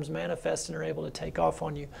the germs manifest and are able to take off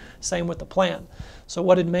on you. Same with the plant. So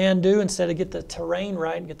what did man do? Instead of get the terrain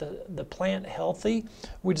right and get the plant healthy,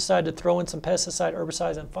 we decided to throw in some pesticide,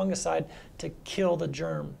 herbicides, and fungicide to kill the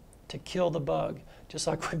germ, to kill the bug. Just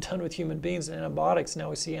like we've done with human beings and antibiotics. Now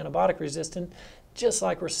we see antibiotic resistance, just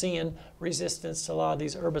like we're seeing resistance to a lot of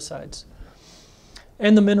these herbicides.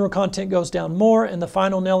 And the mineral content goes down more. And the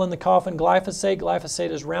final nail in the coffin, glyphosate. Glyphosate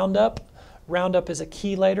is Roundup. Roundup is a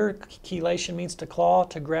chelator. Chelation means to claw,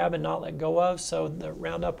 to grab and not let go of. So the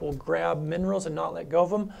Roundup will grab minerals and not let go of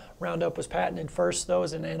them. Roundup was patented first, though,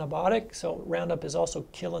 as an antibiotic. So Roundup is also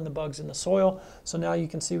killing the bugs in the soil. So now you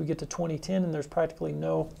can see we get to 2010 and there's practically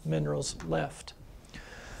no minerals left.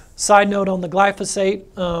 Side note on the glyphosate,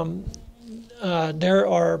 there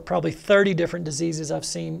are probably 30 different diseases. I've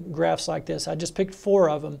seen graphs like this. I just picked 4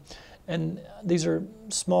 of them. And these are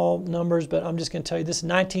small numbers, but I'm just going to tell you this: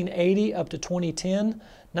 1980 up to 2010,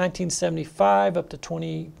 1975 up to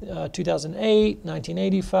 2008,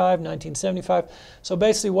 1985, 1975. So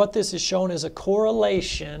basically what this is showing is a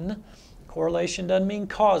correlation. Correlation doesn't mean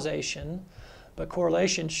causation, but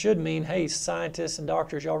correlation should mean, hey, scientists and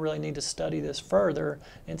doctors, y'all really need to study this further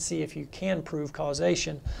and see if you can prove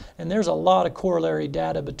causation. And there's a lot of corollary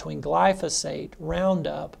data between glyphosate,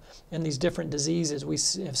 Roundup, and these different diseases. We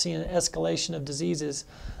have seen an escalation of diseases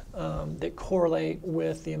that correlate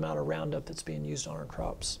with the amount of Roundup that's being used on our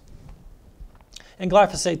crops. And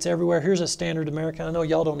glyphosate's everywhere. Here's a standard American. I know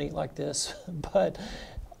y'all don't eat like this, but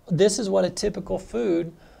this is what a typical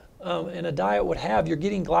food in a diet would have. You're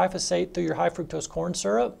getting glyphosate through your high fructose corn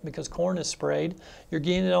syrup because corn is sprayed. You're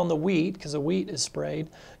getting it on the wheat because the wheat is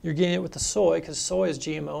sprayed. You're getting it with the soy because soy is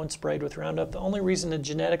GMO and sprayed with Roundup. The only reason to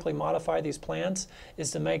genetically modify these plants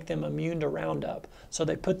is to make them immune to Roundup. So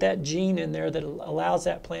they put that gene in there that allows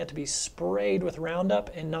that plant to be sprayed with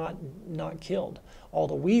Roundup and not killed. All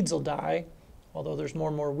the weeds will die, although there's more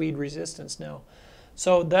and more weed resistance now.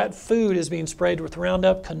 So that food is being sprayed with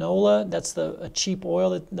Roundup. Canola, that's a cheap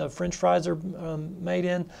oil that the French fries are made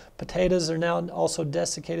in. Potatoes are now also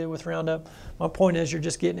desiccated with Roundup. My point is you're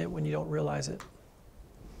just getting it when you don't realize it.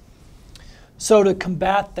 So to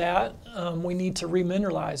combat that, we need to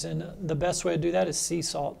remineralize, and the best way to do that is sea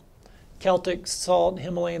salt. Celtic salt,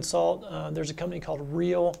 Himalayan salt. There's a company called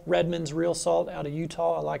Redmond's Real Salt out of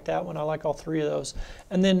Utah. I like that one. I like all three of those.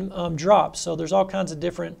 And then drops. So there's all kinds of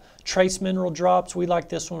different trace mineral drops. We like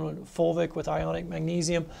this one with fulvic with ionic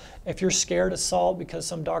magnesium. If you're scared of salt because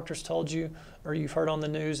some doctors told you or you've heard on the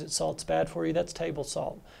news that salt's bad for you, that's table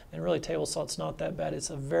salt. And really table salt's not that bad.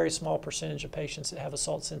 It's a very small percentage of patients that have a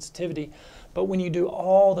salt sensitivity. But when you do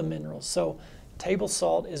all the minerals, so table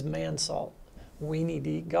salt is man salt. We need to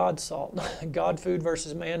eat God salt. God food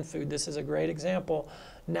versus man food. This is a great example.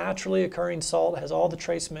 Naturally occurring salt has all the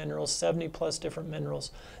trace minerals, 70 plus different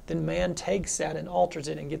minerals. Then man takes that and alters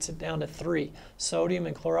it and gets it down to 3, sodium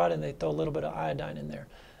and chloride, and they throw a little bit of iodine in there.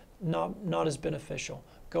 Not as beneficial.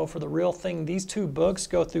 Go for the real thing. These 2 books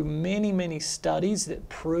go through many, many studies that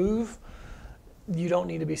prove you don't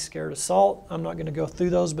need to be scared of salt. I'm not going to go through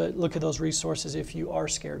those, but look at those resources if you are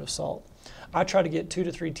scared of salt. I try to get 2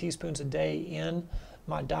 to 3 teaspoons a day in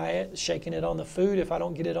my diet, shaking it on the food. If I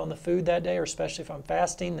don't get it on the food that day, or especially if I'm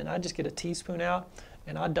fasting, then I just get a teaspoon out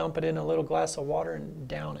and I dump it in a little glass of water and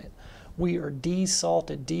down it. We are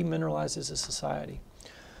desalted, demineralized as a society.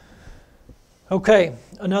 Okay,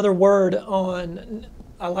 another word on,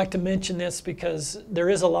 I like to mention this because there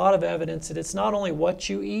is a lot of evidence that it's not only what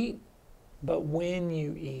you eat, but when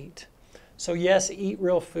you eat. So yes, eat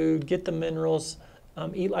real food, get the minerals,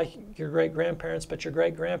 eat like your great-grandparents, but your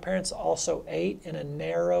great-grandparents also ate in a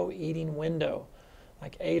narrow eating window,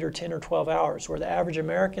 like 8 or 10 or 12 hours, where the average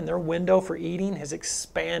American, their window for eating has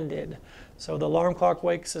expanded. So the alarm clock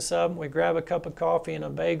wakes us up, we grab a cup of coffee and a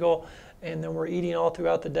bagel, and then we're eating all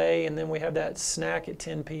throughout the day, and then we have that snack at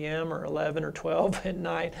 10 p.m. or 11 or 12 at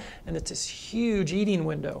night, and it's this huge eating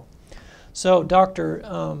window. So Dr.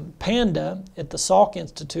 Panda at the Salk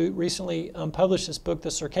Institute recently published this book, The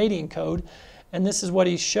Circadian Code, and this is what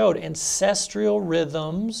he showed, ancestral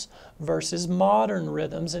rhythms versus modern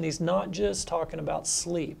rhythms, and he's not just talking about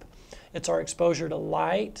sleep. It's our exposure to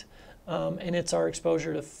light, and it's our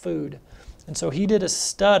exposure to food. And so he did a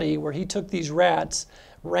study where he took these rats,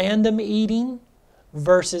 random eating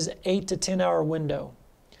versus 8 to 10 hour window.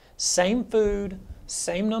 Same food,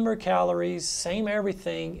 same number of calories, same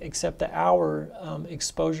everything, except the hour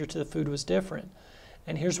exposure to the food was different.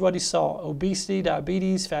 And here's what he saw: obesity,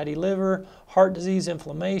 diabetes, fatty liver, heart disease,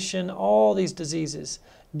 inflammation, all these diseases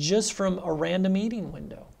just from a random eating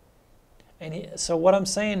window. And so what I'm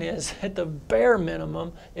saying is, at the bare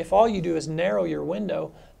minimum, if all you do is narrow your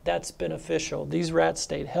window, that's beneficial. These rats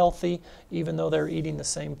stayed healthy even though they're eating the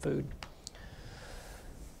same food.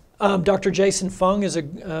 Dr. Jason Fung is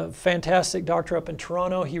a fantastic doctor up in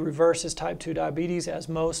Toronto. He reverses type 2 diabetes, as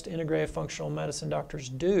most integrative functional medicine doctors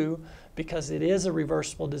do, because it is a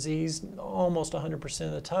reversible disease almost 100%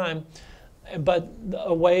 of the time. But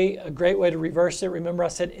a great way to reverse it, remember I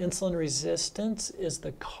said insulin resistance is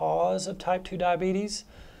the cause of type 2 diabetes.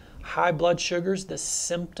 High blood sugar is the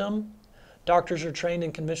symptom. Doctors are trained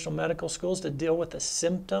in conventional medical schools to deal with the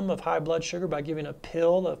symptom of high blood sugar by giving a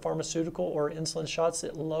pill, a pharmaceutical, or insulin shots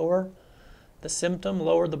that lower the symptom,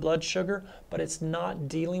 lower the blood sugar, but it's not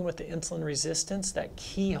dealing with the insulin resistance, that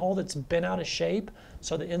keyhole that's bent out of shape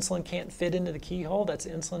so the insulin can't fit into the keyhole. That's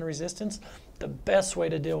insulin resistance. The best way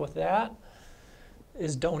to deal with that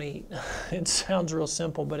is don't eat. It sounds real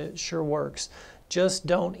simple, but it sure works. Just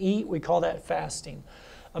don't eat. We call that fasting.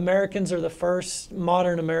 Americans are the first,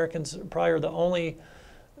 modern Americans probably are the only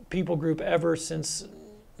people group ever since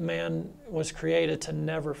man was created to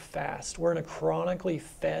never fast. We're in a chronically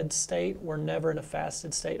fed state. We're never in a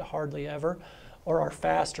fasted state, hardly ever. Or our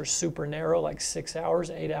fasts are super narrow, like 6 hours,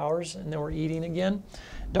 8 hours, and then we're eating again.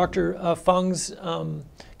 Dr. Fung's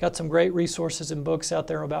got some great resources and books out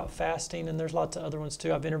there about fasting, and there's lots of other ones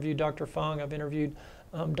too. I've interviewed Dr. Fung. I've interviewed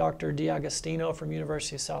Dr. D'Agostino from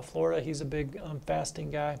University of South Florida. He's a big fasting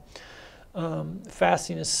guy.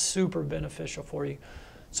 Fasting is super beneficial for you.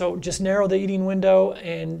 So just narrow the eating window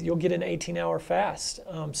and you'll get an 18-hour fast.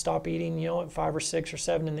 Stop eating, at 5 or 6 or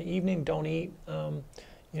 7 in the evening. Don't eat,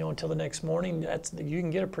 until the next morning. You can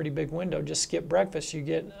get a pretty big window. Just skip breakfast, you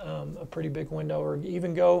get a pretty big window, or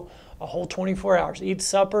even go a whole 24 hours. Eat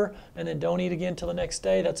supper and then don't eat again till the next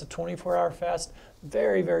day. That's a 24-hour fast.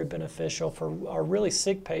 Very, very beneficial for our really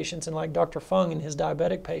sick patients, and like Dr. Fung and his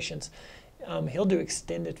diabetic patients, he'll do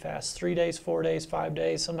extended fasts, 3 days, 4 days, 5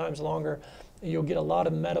 days, sometimes longer. You'll get a lot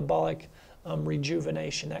of metabolic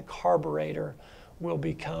rejuvenation. That carburetor will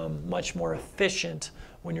become much more efficient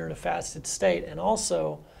when you're in a fasted state. And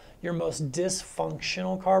also, your most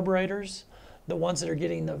dysfunctional carburetors, the ones that are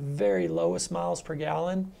getting the very lowest miles per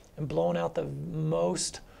gallon and blowing out the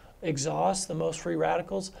most exhaust, the most free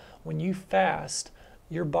radicals, when you fast,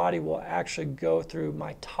 your body will actually go through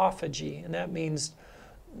mitophagy, and that means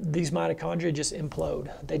these mitochondria just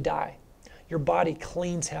implode. They die. Your body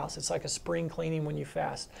cleans house. It's like a spring cleaning when you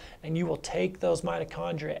fast. And you will take those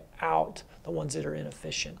mitochondria out, the ones that are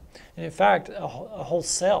inefficient. And in fact, a whole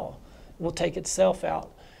cell will take itself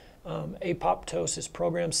out. Apoptosis,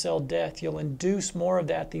 programmed cell death. You'll induce more of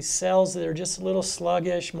that. These cells that are just a little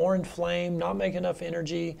sluggish, more inflamed, not making enough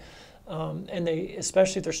energy, and they,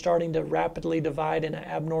 especially if they're starting to rapidly divide in an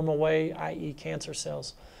abnormal way, i.e. cancer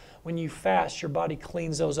cells. When you fast, your body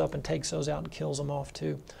cleans those up and takes those out and kills them off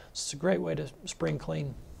too. So it's a great way to spring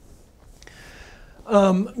clean.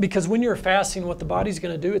 Because when you're fasting, what the body's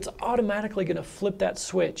going to do, it's automatically going to flip that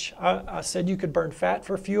switch. I said you could burn fat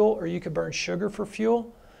for fuel or you could burn sugar for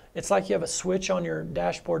fuel. It's like you have a switch on your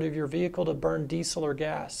dashboard of your vehicle to burn diesel or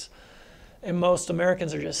gas. And most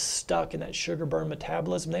Americans are just stuck in that sugar burn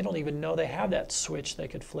metabolism. They don't even know they have that switch they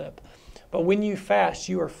could flip. But when you fast,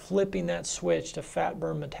 you are flipping that switch to fat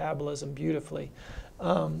burn metabolism beautifully.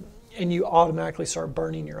 And you automatically start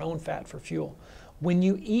burning your own fat for fuel. When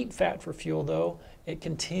you eat fat for fuel, though, it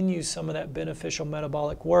continues some of that beneficial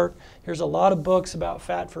metabolic work. Here's a lot of books about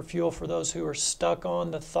fat for fuel for those who are stuck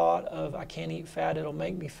on the thought of, I can't eat fat, it'll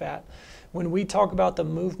make me fat. When we talk about the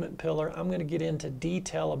movement pillar, I'm going to get into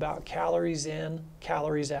detail about calories in,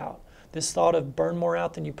 calories out. This thought of burn more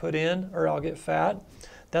out than you put in or I'll get fat,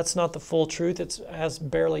 that's not the full truth. It has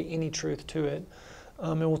barely any truth to it.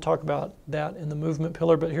 And we'll talk about that in the movement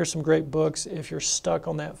pillar, but here's some great books if you're stuck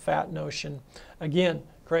on that fat notion. Again,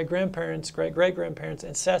 great-grandparents, great-great-grandparents,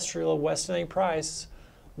 ancestral Weston A. Price,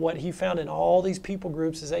 what he found in all these people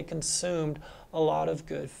groups is they consumed a lot of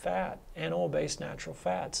good fat, animal-based natural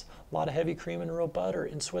fats, a lot of heavy cream and real butter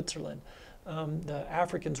in Switzerland. The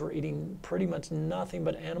Africans were eating pretty much nothing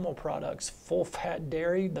but animal products, full-fat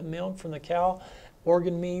dairy, the milk from the cow,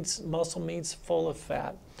 organ meats, muscle meats, full of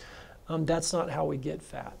fat. That's not how we get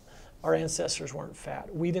fat. Our ancestors weren't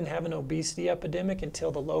fat. We didn't have an obesity epidemic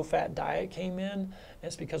until the low-fat diet came in. And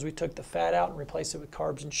it's because we took the fat out and replaced it with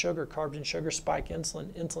carbs and sugar. Carbs and sugar spike insulin.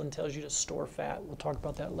 Insulin tells you to store fat. We'll talk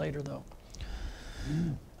about that later, though.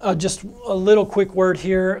 Just a little quick word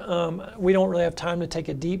here. We don't really have time to take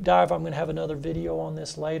a deep dive. I'm going to have another video on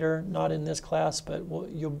this later, not in this class, but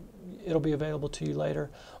it'll be available to you later,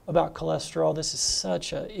 about cholesterol. This is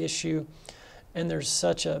such an issue, and there's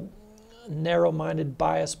such a narrow-minded,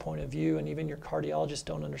 biased point of view, and even your cardiologists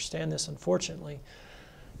don't understand this, unfortunately.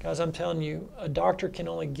 Guys, I'm telling you, a doctor can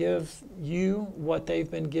only give you what they've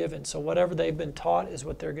been given. So whatever they've been taught is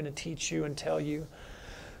what they're going to teach you and tell you.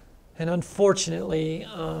 And unfortunately,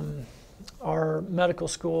 our medical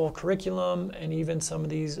school curriculum and even some of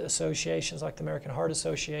these associations like the American Heart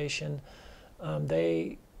Association,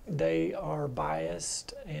 they are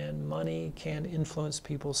biased, and money can influence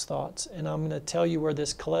people's thoughts. And I'm going to tell you where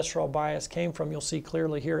this cholesterol bias came from. You'll see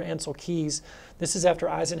clearly here, Ansel Keys. This is after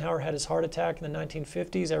Eisenhower had his heart attack in the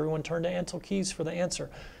 1950s. Everyone turned to Ansel Keys for the answer.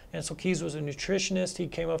 Ansel Keys was a nutritionist. He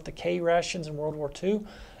came up with the K rations in World War II.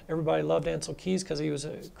 Everybody loved Ansel Keys because he was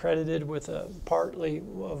credited with partly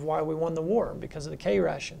of why we won the war, because of the K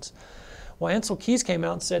rations. Well, Ansel Keys came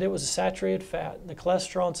out and said it was a saturated fat, the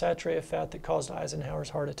cholesterol and saturated fat that caused Eisenhower's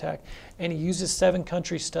heart attack. And he used his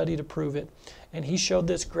 7-country study to prove it. And he showed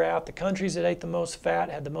this graph. The countries that ate the most fat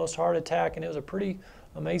had the most heart attack, and it was a pretty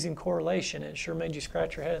amazing correlation. It sure made you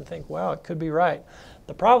scratch your head and think, wow, it could be right.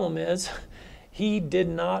 The problem is he did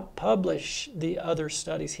not publish the other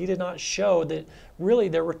studies. He did not show that really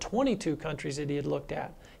there were 22 countries that he had looked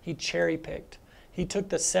at. He cherry-picked. He took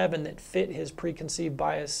the 7 that fit his preconceived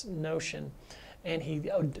bias notion, and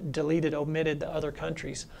he omitted the other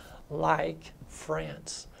countries, like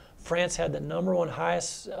France. France had the #1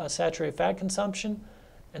 highest saturated fat consumption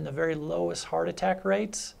and the very lowest heart attack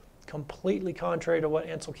rates, completely contrary to what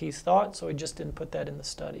Ansel Keys thought, so he just didn't put that in the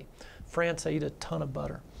study. France, they eat a ton of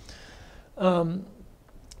butter.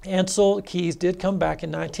 Ansel Keys did come back in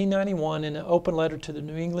 1991 in an open letter to the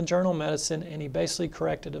New England Journal of Medicine, and he basically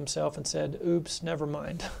corrected himself and said, oops, never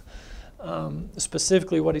mind.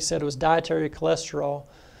 Specifically what he said was dietary cholesterol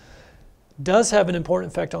does have an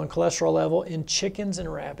important effect on cholesterol level in chickens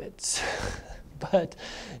and rabbits, but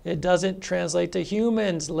it doesn't translate to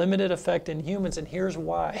humans, limited effect in humans, and here's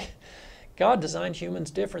why. God designed humans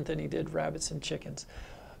different than he did rabbits and chickens.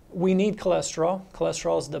 We need cholesterol.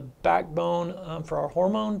 Cholesterol is the backbone for our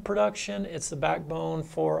hormone production. It's the backbone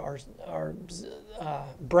for our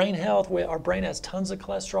brain health. Our brain has tons of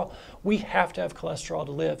cholesterol. We have to have cholesterol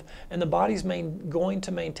to live. And the body's going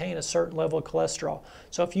to maintain a certain level of cholesterol.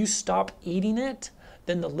 So if you stop eating it,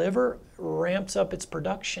 then the liver ramps up its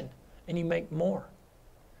production and you make more.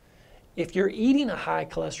 If you're eating a high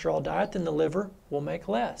cholesterol diet, then the liver will make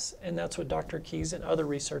less. And that's what Dr. Keyes and other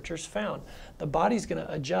researchers found. The body's going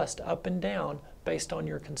to adjust up and down based on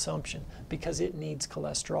your consumption because it needs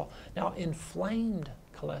cholesterol. Now, inflamed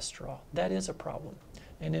cholesterol, that is a problem.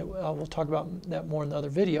 And we'll talk about that more in the other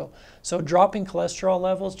video. So dropping cholesterol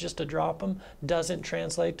levels, just to drop them, doesn't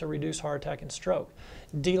translate to reduce heart attack and stroke.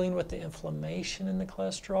 Dealing with the inflammation in the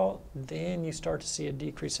cholesterol, then you start to see a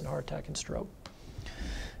decrease in heart attack and stroke.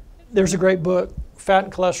 There's a great book, Fat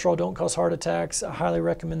and Cholesterol Don't Cause Heart Attacks. I highly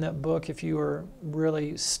recommend that book if you are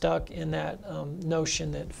really stuck in that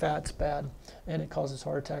notion that fat's bad and it causes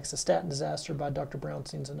heart attacks. The Statin Disaster by Dr.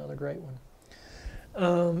 Brownstein's another great one.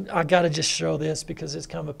 I got to just show this because it's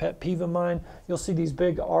kind of a pet peeve of mine. You'll see these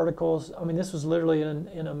big articles. I mean, this was literally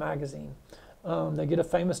in a magazine. They get a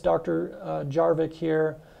famous Dr. Jarvik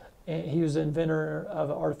here, and he was the inventor of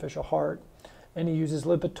an artificial heart. And he uses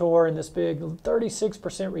Lipitor and this big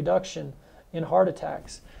 36% reduction in heart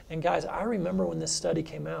attacks. And guys, I remember when this study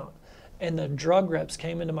came out and the drug reps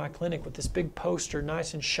came into my clinic with this big poster,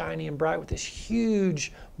 nice and shiny and bright, with this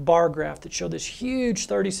huge bar graph that showed this huge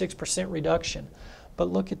 36% reduction. But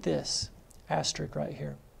look at this asterisk right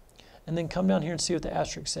here. And then come down here and see what the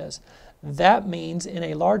asterisk says. That means in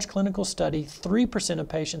a large clinical study, 3% of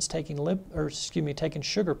patients taking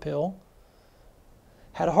sugar pill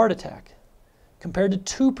had a heart attack, compared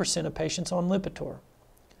to 2% of patients on Lipitor.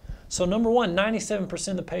 So number one, 97%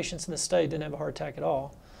 of the patients in the study didn't have a heart attack at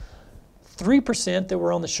all. 3% that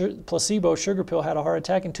were on the placebo sugar pill had a heart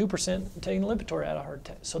attack, and 2% taking Lipitor had a heart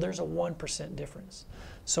attack. So there's a 1% difference.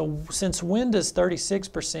 So since when does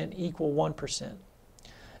 36% equal 1%?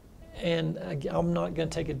 And I'm not going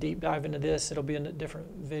to take a deep dive into this. It'll be in a different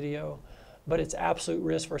video. But it's absolute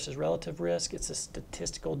risk versus relative risk. It's a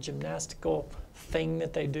statistical, gymnastical thing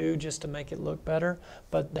that they do just to make it look better.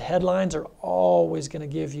 But the headlines are always going to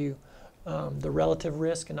give you the relative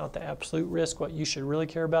risk and not the absolute risk. What you should really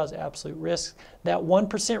care about is absolute risk. That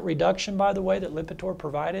 1% reduction, by the way, that Lipitor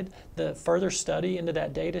provided, the further study into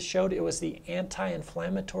that data showed it was the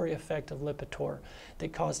anti-inflammatory effect of Lipitor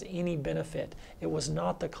that caused any benefit. It was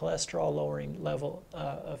not the cholesterol lowering level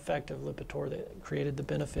effect of Lipitor that created the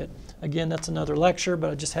benefit. Again, that's another lecture,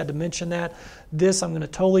 but I just had to mention that. This I'm going to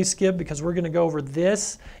totally skip because we're going to go over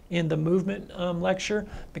this in the movement lecture,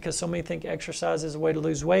 because so many think exercise is a way to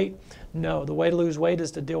lose weight. No, the way to lose weight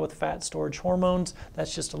is to deal with fat storage hormones.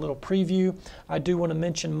 That's just a little preview. I do want to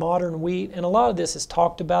mention modern wheat, and a lot of this is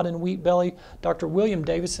talked about in Wheat Belly. Dr. William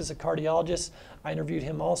Davis is a cardiologist. I interviewed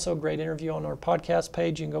him also, great interview on our podcast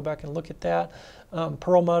page. You can go back and look at that.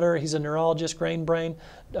 Perlmutter, he's a neurologist, Grain Brain.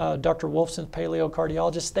 Dr. Wolfson's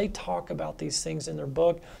paleocardiologist. They talk about these things in their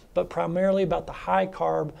book, but primarily about the high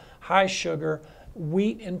carb, high sugar,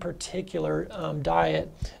 wheat in particular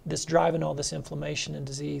diet that's driving all this inflammation and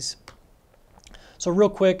disease. So real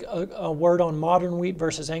quick, a word on modern wheat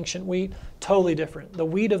versus ancient wheat. Totally different. The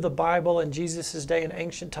wheat of the Bible in Jesus' day in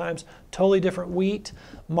ancient times, totally different wheat.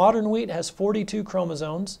 Modern wheat has 42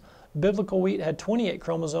 chromosomes. Biblical wheat had 28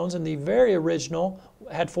 chromosomes, and the very original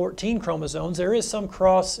had 14 chromosomes. There is some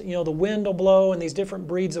cross, the wind will blow, and these different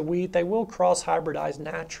breeds of wheat, they will cross hybridize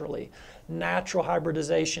naturally. Natural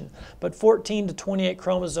hybridization. But 14 to 28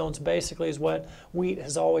 chromosomes basically is what wheat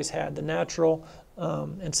has always had, the natural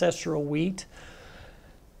ancestral wheat.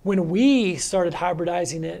 When we started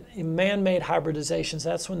hybridizing it, in man-made hybridizations,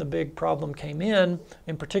 that's when the big problem came in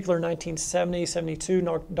particular 1970,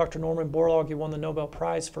 72, Dr. Norman Borlaug, he won the Nobel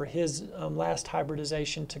Prize for his last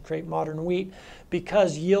hybridization to create modern wheat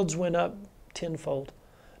because yields went up tenfold.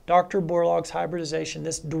 Dr. Borlaug's hybridization,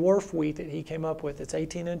 this dwarf wheat that he came up with, it's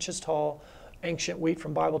 18 inches tall. Ancient wheat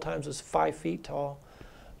from Bible times was 5 feet tall.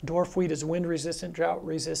 Dwarf wheat is wind resistant, drought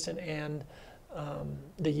resistant, and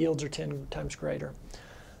the yields are 10 times greater.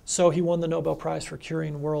 So he won the Nobel Prize for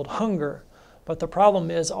curing world hunger. But the problem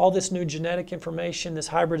is all this new genetic information, this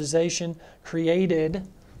hybridization, created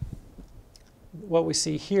what we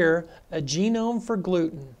see here, a genome for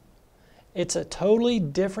gluten. It's a totally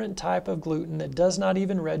different type of gluten that does not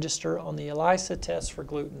even register on the ELISA test for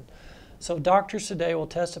gluten. So doctors today will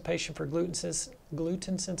test a patient for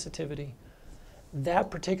gluten sensitivity. That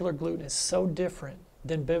particular gluten is so different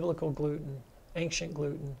than biblical gluten, ancient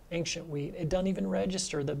wheat. It doesn't even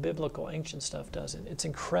register. The biblical ancient stuff doesn't. It's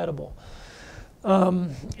incredible.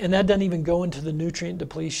 And that doesn't even go into the nutrient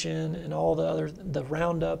depletion and all the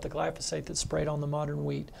Roundup, the glyphosate that's sprayed on the modern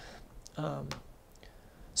wheat.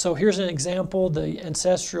 So here's an example, the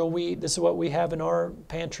ancestral wheat. This is what we have in our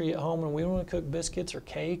pantry at home when we want to cook biscuits or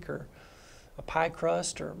cake or a pie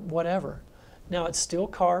crust or whatever. Now it's still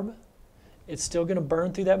carb. It's still going to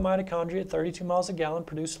burn through that mitochondria at 32 miles a gallon,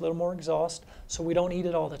 produce a little more exhaust, so we don't eat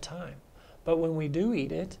it all the time. But when we do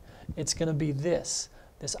eat it, it's going to be this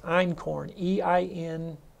einkorn,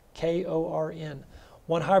 E-I-N-K-O-R-N.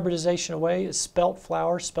 One hybridization away is spelt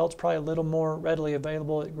flour. Spelt's probably a little more readily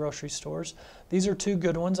available at grocery stores. These are two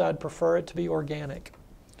good ones. I'd prefer it to be organic.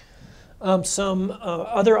 Some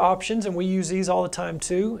other options, and we use these all the time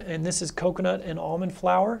too, and this is coconut and almond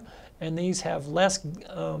flour, and these have less,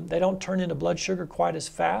 they don't turn into blood sugar quite as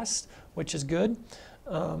fast, which is good,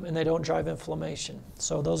 and they don't drive inflammation.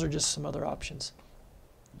 So those are just some other options.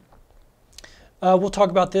 We'll talk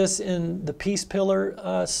about this in the Peace Pillar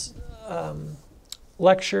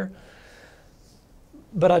lecture,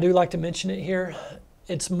 but I do like to mention it here.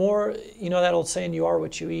 It's more, you know that old saying, you are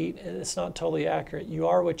what you eat. It's not totally accurate. You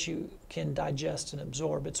are what you can digest and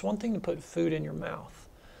absorb. It's one thing to put food in your mouth.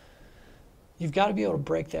 You've got to be able to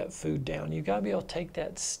break that food down. You've got to be able to take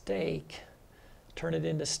that steak, turn it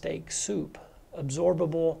into steak soup,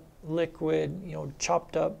 absorbable liquid, you know,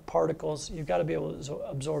 chopped up particles. You've got to be able to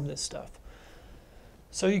absorb this stuff.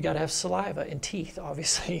 So you got to have saliva and teeth,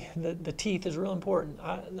 obviously. The teeth is real important.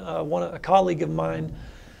 A colleague of mine,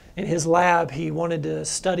 in his lab, he wanted to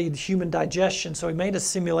study the human digestion, so he made a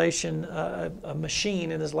simulation, a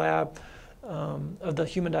machine in his lab of the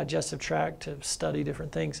human digestive tract to study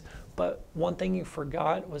different things. But one thing he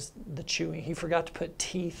forgot was the chewing. He forgot to put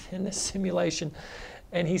teeth in this simulation,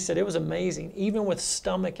 and he said it was amazing. Even with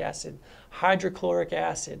stomach acid, hydrochloric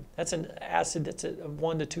acid, that's an acid that's at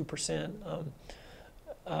 1 to 2%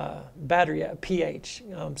 battery pH,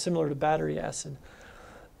 similar to battery acid.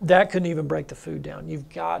 That couldn't even break the food down. You've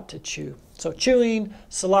got to chew. So chewing,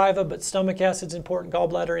 saliva, but stomach acid's important,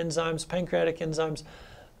 gallbladder enzymes, pancreatic enzymes.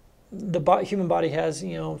 The human body has,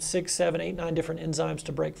 you know, 6, 7, 8, 9 different enzymes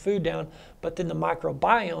to break food down, but then the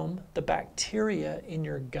microbiome, the bacteria in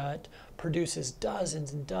your gut, produces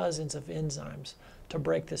dozens and dozens of enzymes to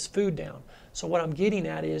break this food down. So what I'm getting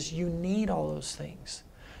at is you need all those things.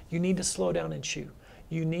 You need to slow down and chew.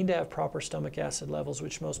 You need to have proper stomach acid levels,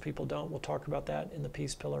 which most people don't. We'll talk about that in the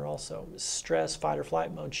Peace Pillar also. Stress, fight or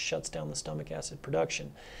flight mode shuts down the stomach acid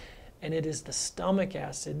production. And it is the stomach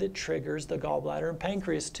acid that triggers the gallbladder and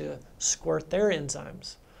pancreas to squirt their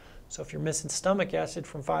enzymes. So if you're missing stomach acid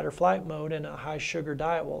from fight or flight mode, and a high sugar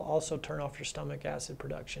diet will also turn off your stomach acid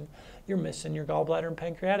production, you're missing your gallbladder and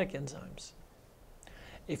pancreatic enzymes.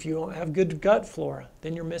 If you don't have good gut flora,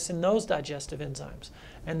 then you're missing those digestive enzymes.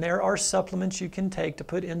 And there are supplements you can take to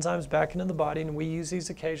put enzymes back into the body, and we use these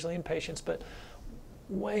occasionally in patients, but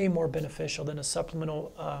way more beneficial than a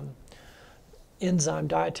supplemental enzyme,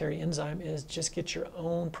 dietary enzyme, is just get your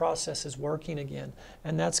own processes working again.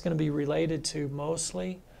 And that's going to be related to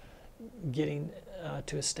mostly getting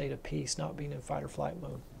to a state of peace, not being in fight or flight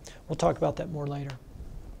mode. We'll talk about that more later.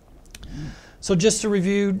 So just to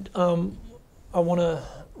review, I want to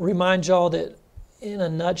remind y'all that in a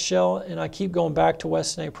nutshell, and I keep going back to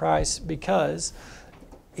Weston A. Price because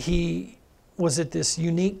he was at this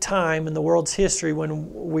unique time in the world's history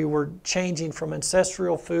when we were changing from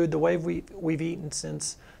ancestral food, the way we've eaten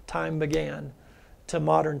since time began, to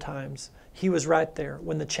modern times. He was right there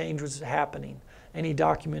when the change was happening, and he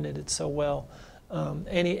documented it so well. And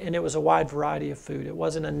it was a wide variety of food. It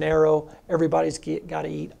wasn't a narrow, everybody's got to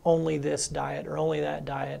eat only this diet or only that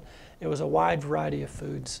diet. It was a wide variety of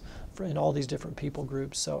foods in all these different people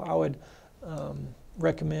groups. So I would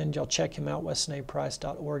recommend y'all check him out.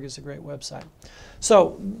 WestonAPrice.org is a great website.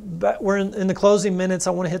 So we're in the closing minutes.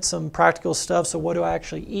 I want to hit some practical stuff. So what do I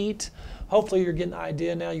actually eat? Hopefully you're getting the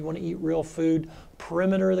idea now. You want to eat real food.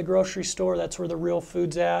 Perimeter of the grocery store, that's where the real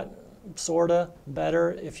food's at. Sorta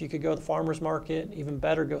better if you could go to the farmer's market. Even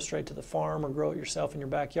better, go straight to the farm or grow it yourself in your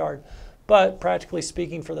backyard. But practically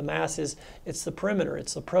speaking, for the masses, it's the perimeter.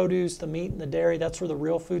 It's the produce, the meat, and the dairy. That's where the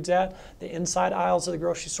real food's at. The inside aisles of the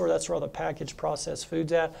grocery store, that's where all the packaged processed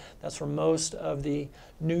food's at. That's where most of the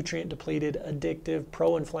nutrient-depleted, addictive,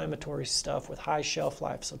 pro-inflammatory stuff with high shelf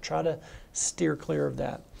life. So try to steer clear of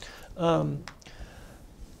that. I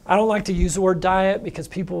don't like to use the word diet because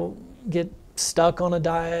people get stuck on a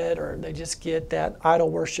diet, or they just get that idol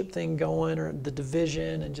worship thing going, or the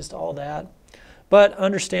division and just all that. But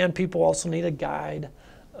understand people also need a guide.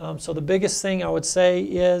 So the biggest thing I would say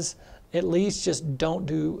is at least just don't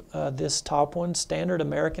do this top one, standard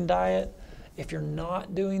American diet. If you're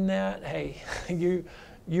not doing that, hey,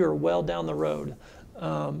 you're well down the road.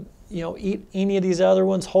 You know, eat any of these other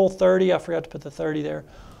ones, Whole30, I forgot to put the 30 there.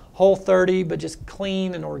 Whole30, but just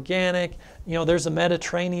clean and organic. You know, there's a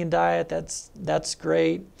Mediterranean diet, that's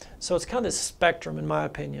great. So it's kind of this spectrum, in my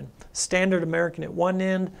opinion. Standard American at one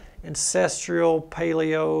end, ancestral,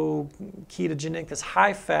 paleo, ketogenic, this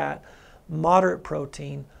high fat, moderate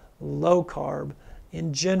protein, low carb.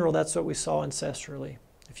 In general, that's what we saw ancestrally.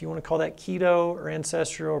 If you want to call that keto or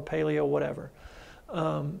ancestral or paleo, whatever.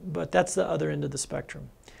 But that's the other end of the spectrum.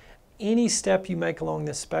 Any step you make along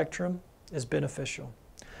this spectrum is beneficial.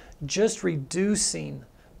 Just reducing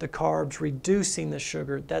the carbs, reducing the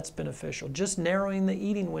sugar, that's beneficial. Just narrowing the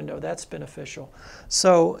eating window, that's beneficial.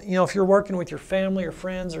 So, if you're working with your family or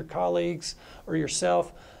friends or colleagues or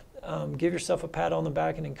yourself, give yourself a pat on the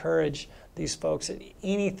back and encourage these folks that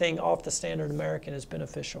anything off the standard American is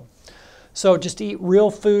beneficial. So just eat real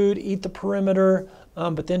food, eat the perimeter,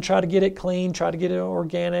 but then try to get it clean, try to get it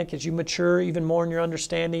organic. As you mature even more in your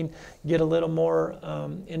understanding, get a little more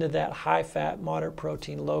into that high fat, moderate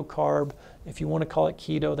protein, low carb. If you want to call it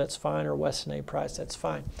keto, that's fine, or Weston A. Price, that's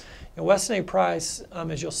fine. And Weston A. Price,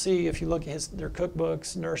 as you'll see if you look at their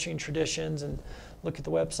cookbooks, Nourishing Traditions, and look at the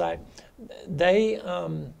website, they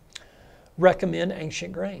recommend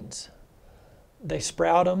ancient grains. They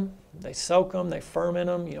sprout them, they soak them, they ferment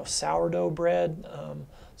them, sourdough bread.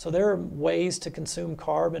 So there are ways to consume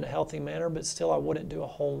carb in a healthy manner, but still I wouldn't do a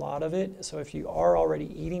whole lot of it. So if you are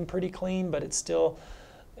already eating pretty clean, but it's still,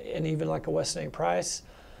 and even like a Weston A. Price,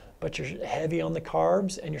 but you're heavy on the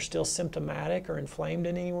carbs and you're still symptomatic or inflamed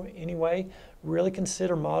in any way, really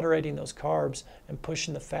consider moderating those carbs and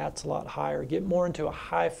pushing the fats a lot higher. Get more into a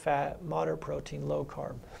high fat, moderate protein, low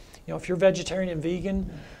carb. If you're vegetarian and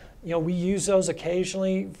vegan, we use those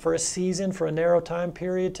occasionally for a season, for a narrow time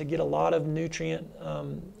period, to get a lot of nutrient,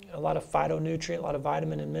 a lot of phytonutrient, a lot of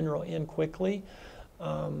vitamin and mineral in quickly.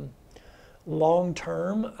 Long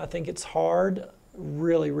term, I think it's hard,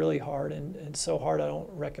 really, really hard, and so hard I don't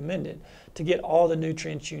recommend it, to get all the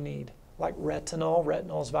nutrients you need, like retinol.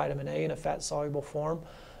 Retinol is vitamin A in a fat-soluble form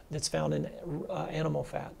that's found in animal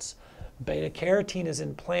fats. Beta-carotene is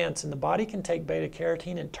in plants, and the body can take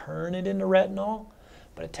beta-carotene and turn it into retinol,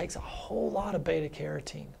 but it takes a whole lot of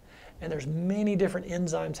beta-carotene. And there's many different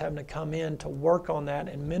enzymes having to come in to work on that,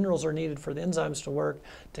 and minerals are needed for the enzymes to work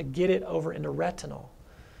to get it over into retinol.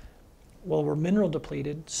 Well, we're mineral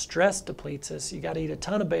depleted, stress depletes us, you got to eat a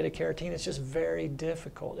ton of beta-carotene. It's just very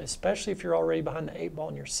difficult, especially if you're already behind the 8 ball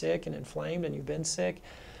and you're sick and inflamed and you've been sick.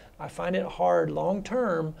 I find it hard long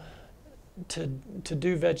term to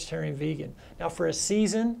do vegetarian vegan. Now for a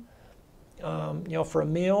season, for a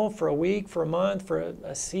meal, for a week, for a month, for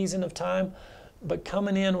a season of time, but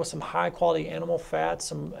coming in with some high quality animal fats,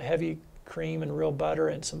 some heavy cream and real butter,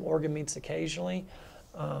 and some organ meats occasionally,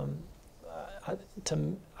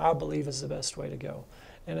 I believe is the best way to go.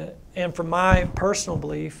 And from my personal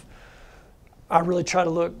belief, I really try to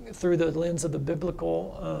look through the lens of the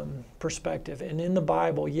biblical perspective. And in the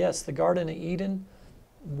Bible, yes, the Garden of Eden,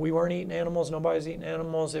 we weren't eating animals, nobody was eating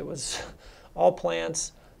animals, it was all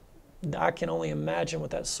plants. I can only imagine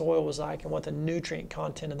what that soil was like and what the nutrient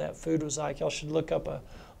content of that food was like. Y'all should look up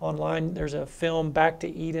online. There's a film, Back to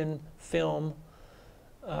Eden film.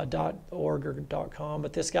 .org or .com,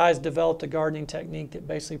 but this guy's developed a gardening technique that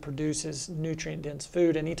basically produces nutrient-dense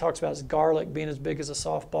food, and he talks about his garlic being as big as a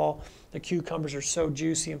softball. The cucumbers are so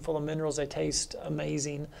juicy and full of minerals, they taste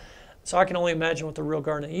amazing. So I can only imagine what the real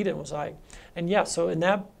Garden of Eden was like. And yeah, so in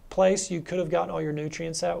that place you could have gotten all your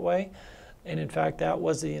nutrients that way, and in fact that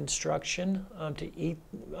was the instruction, to eat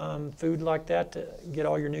food like that, to get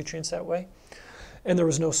all your nutrients that way. And there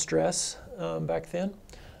was no stress back then.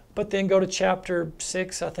 But then go to chapter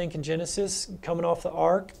 6, I think, in Genesis, coming off the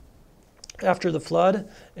ark after the flood,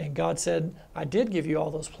 and God said, I did give you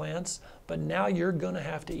all those plants, but now you're going to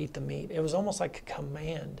have to eat the meat. It was almost like a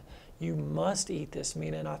command. You must eat this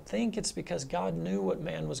meat. And I think it's because God knew what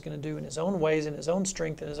man was going to do in his own ways, in his own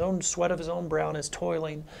strength, in his own sweat of his own brow, and his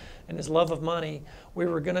toiling, and his love of money. We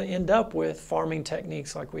were going to end up with farming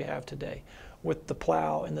techniques like we have today, with the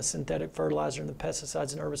plow and the synthetic fertilizer and the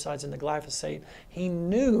pesticides and herbicides and the glyphosate. He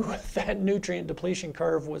knew that nutrient depletion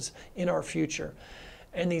curve was in our future.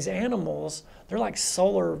 And these animals, they're like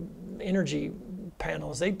solar energy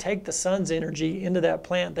panels. They take the sun's energy into that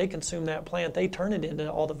plant, they consume that plant, they turn it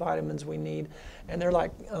into all the vitamins we need, and they're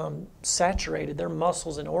like saturated. Their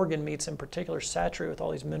muscles and organ meats in particular saturated with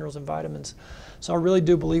all these minerals and vitamins. So I really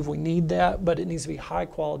do believe we need that, but it needs to be high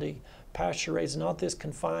quality, pasture raised, not this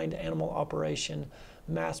confined animal operation,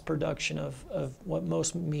 mass production of what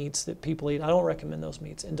most meats that people eat. I don't recommend those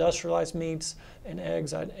meats. Industrialized meats and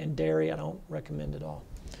eggs and dairy, I don't recommend at all.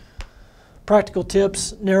 Practical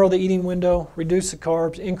tips: narrow the eating window, reduce the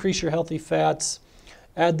carbs, increase your healthy fats,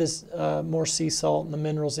 add this more sea salt and the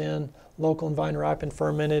minerals in, local and vine ripened,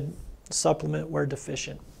 fermented, supplement where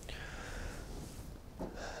deficient.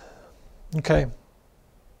 Okay.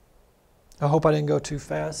 I hope I didn't go too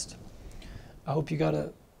fast. I hope you got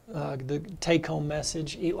the take-home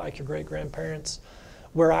message, eat like your great-grandparents.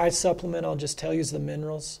 Where I supplement, I'll just tell you, is the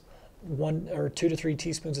minerals. 1 or 2 to 3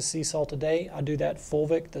 teaspoons of sea salt a day. I do that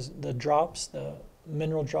fulvic, the drops, the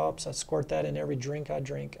mineral drops. I squirt that in every drink I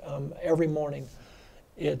drink every morning.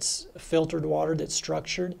 It's filtered water that's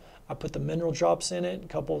structured. I put the mineral drops in it, a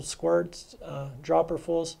couple of squirts,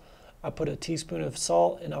 dropperfuls. I put a teaspoon of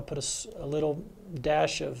salt, and I put a little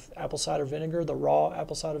dash of apple cider vinegar, the raw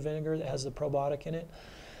apple cider vinegar that has the probiotic in it,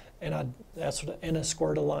 and and a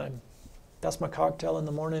squirt of lime. That's my cocktail in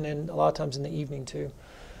the morning, and a lot of times in the evening too.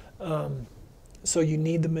 So you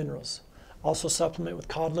need the minerals. Also supplement with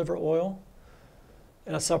cod liver oil,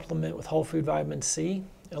 and I supplement with whole food vitamin C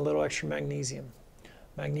and a little extra magnesium.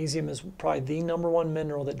 Magnesium is probably the #1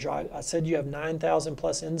 mineral that drives. I said you have 9,000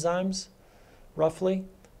 plus enzymes, roughly.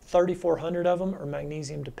 3,400 of them are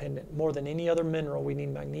magnesium dependent. More than any other mineral, we need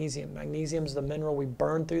magnesium. Magnesium is the mineral we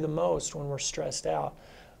burn through the most when we're stressed out.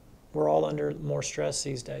 We're all under more stress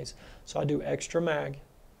these days. So I do extra mag,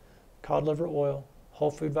 cod liver oil,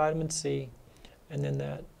 whole food vitamin C, and then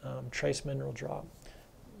that trace mineral drop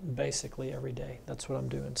basically every day. That's what I'm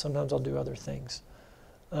doing. Sometimes I'll do other things.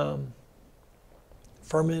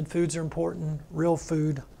 Fermented foods are important, real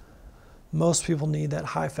food. Most people need that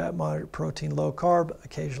high fat, moderate protein, low carb,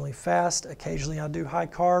 occasionally fast. Occasionally I do high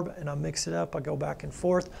carb and I mix it up. I go back and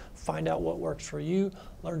forth, find out what works for you,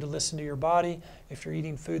 learn to listen to your body. If you're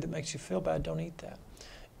eating food that makes you feel bad, don't eat that.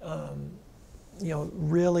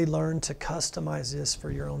 Really learn to customize this for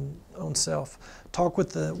your own self. Talk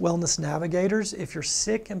with the wellness navigators. If you're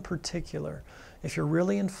sick in particular, if you're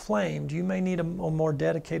really inflamed, you may need a more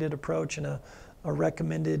dedicated approach and a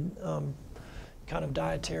recommended kind of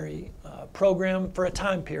dietary program for a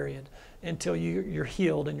time period until you're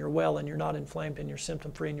healed and you're well and you're not inflamed and you're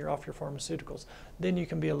symptom free and you're off your pharmaceuticals. Then you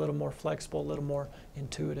can be a little more flexible, a little more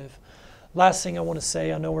intuitive. Last thing I want to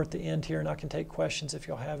say, I know we're at the end here and I can take questions if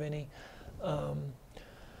you'll have any,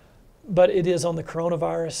 but it is on the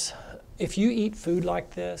coronavirus. If you eat food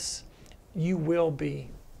like this, you will be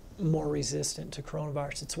more resistant to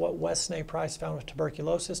coronavirus. It's what Wes Price found with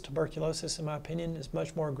tuberculosis. Tuberculosis, in my opinion, is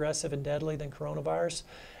much more aggressive and deadly than coronavirus.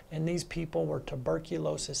 And these people were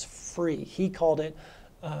tuberculosis free. He called it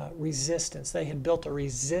resistance. They had built a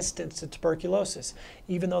resistance to tuberculosis.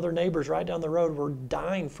 Even though their neighbors right down the road were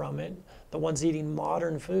dying from it, the ones eating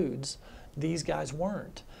modern foods, these guys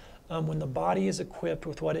weren't. When the body is equipped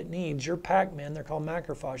with what it needs, your Pac-Man, they're called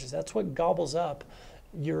macrophages, that's what gobbles up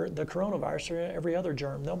the coronavirus or every other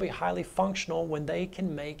germ. They'll be highly functional when they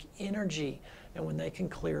can make energy and when they can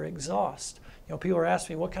clear exhaust. People are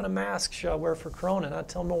asking me, what kind of mask should I wear for corona? And I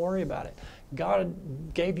tell them, don't worry about it.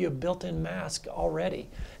 God gave you a built-in mask already,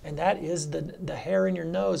 and that is the hair in your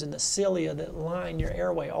nose and the cilia that line your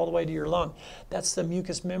airway all the way to your lung. That's the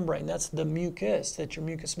mucous membrane. That's the mucus that your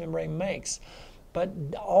mucous membrane makes. But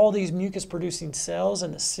all these mucus-producing cells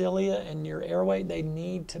and the cilia and your airway, they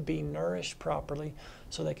need to be nourished properly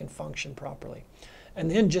so they can function properly.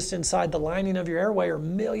 And then just inside the lining of your airway are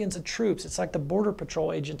millions of troops. It's like the Border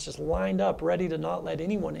Patrol agents just lined up, ready to not let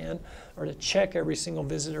anyone in or to check every single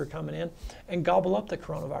visitor coming in and gobble up the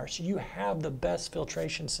coronavirus. You have the best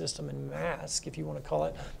filtration system and mask, if you want to call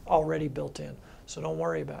it, already built in. So don't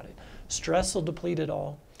worry about it. Stress will deplete it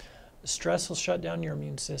all. Stress will shut down your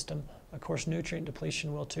immune system. Of course, nutrient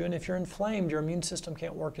depletion will too. And if you're inflamed, your immune system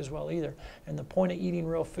can't work as well either. And the point of eating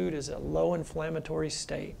real food is a low inflammatory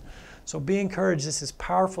state. So be encouraged. This is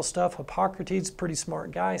powerful stuff. Hippocrates, pretty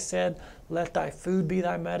smart guy, said, let thy food be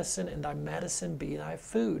thy medicine and thy medicine be thy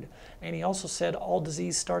food. And he also said all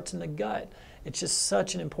disease starts in the gut. It's just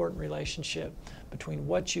such an important relationship between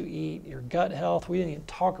what you eat, your gut health. We didn't even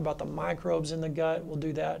talk about the microbes in the gut. We'll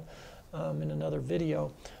do that in another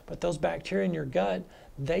video. But those bacteria in your gut,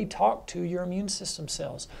 they talk to your immune system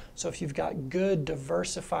cells. So if you've got good,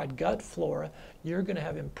 diversified gut flora, you're going to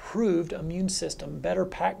have improved immune system, better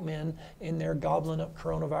Pac-Man in there gobbling up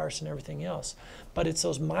coronavirus and everything else. But it's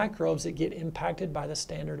those microbes that get impacted by the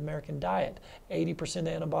standard American diet. 80% of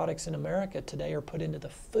antibiotics in America today are put into the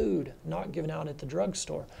food, not given out at the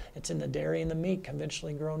drugstore. It's in the dairy and the meat,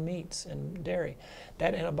 conventionally grown meats and dairy.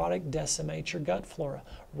 That antibiotic decimates your gut flora.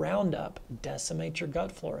 Roundup decimates your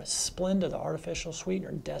gut flora. Splenda, the artificial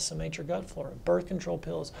sweetener, decimates your gut flora. Birth control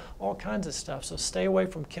pills, all kinds of stuff. So stay away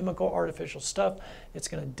from chemical, artificial stuff. It's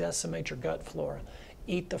going to decimate your gut flora.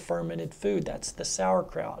 Eat the fermented food. That's the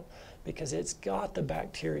sauerkraut, because it's got the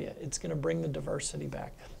bacteria. It's going to bring the diversity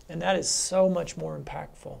back. And that is so much more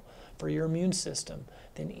impactful for your immune system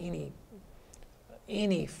than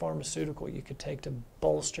any pharmaceutical you could take to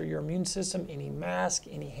bolster your immune system, any mask,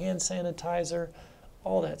 any hand sanitizer,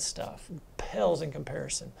 all that stuff pales in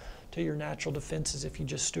comparison to your natural defenses if you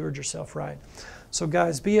just steward yourself right. So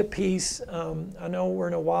guys, be at peace. I know we're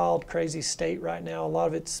in a wild, crazy state right now. A lot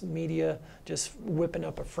of it's media just whipping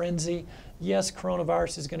up a frenzy. Yes,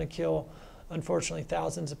 coronavirus is going to kill, unfortunately,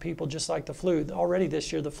 thousands of people just like the flu. Already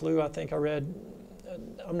this year, the flu, I think I read,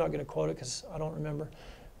 I'm not going to quote it because I don't remember.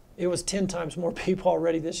 It was 10 times more people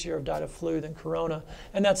already this year have died of flu than corona.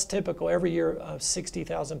 And that's typical. Every year,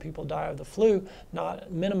 60,000 people die of the flu,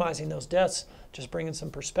 not minimizing those deaths, just bringing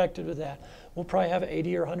some perspective to that. We'll probably have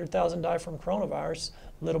 80 or 100,000 die from coronavirus,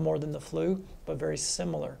 a little more than the flu, but very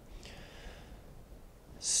similar.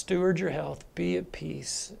 Steward your health, be at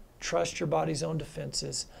peace, trust your body's own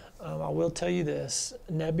defenses. I will tell you this,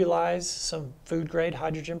 nebulize some food-grade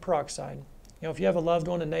hydrogen peroxide. You know, if you have a loved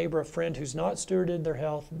one, a neighbor, a friend who's not stewarded their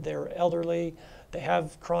health, they're elderly, they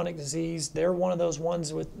have chronic disease, they're one of those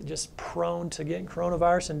ones with just prone to getting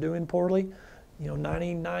coronavirus and doing poorly. You know,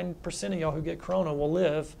 99% of y'all who get corona will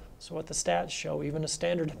live. So what the stats show, even a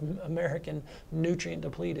standard American nutrient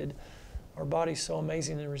depleted, our body's so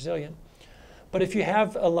amazing and resilient. But if you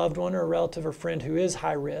have a loved one or a relative or friend who is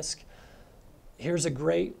high risk, here's a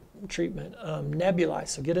great treatment. Nebulize.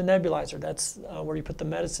 So get a nebulizer. That's where you put the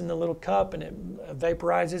medicine in the little cup and it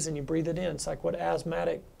vaporizes and you breathe it in. It's like what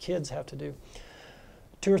asthmatic kids have to do.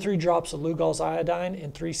 2 or 3 drops of Lugol's iodine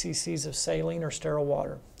and 3 cc's of saline or sterile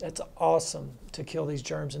water. That's awesome to kill these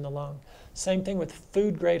germs in the lung. Same thing with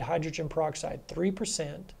food-grade hydrogen peroxide.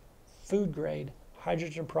 3% food-grade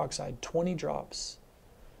hydrogen peroxide, 20 drops.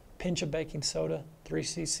 Pinch of baking soda, 3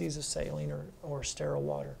 cc's of saline or sterile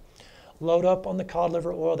water. Load up on the cod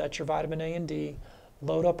liver oil, that's your vitamin A and D.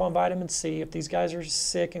 Load up on vitamin C. If these guys are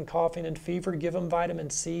sick and coughing and fever, give them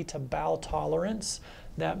vitamin C to bowel tolerance.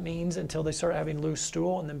 That means until they start having loose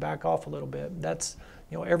stool and then back off a little bit. That's,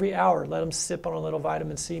 you know, every hour, let them sip on a little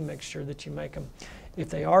vitamin C mixture that you make them.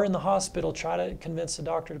 If they are in the hospital, try to convince the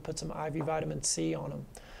doctor to put some IV vitamin C on them.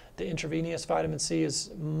 The intravenous vitamin C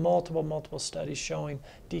is multiple studies showing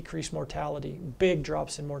decreased mortality, big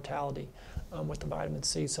drops in mortality with the vitamin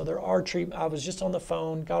C. So there are treatments. I was just on the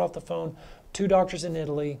phone, got off the phone, 2 doctors in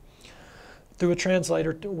Italy. Through a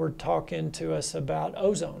translator, were talking to us about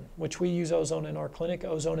ozone, which we use ozone in our clinic.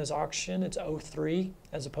 Ozone is oxygen. It's O3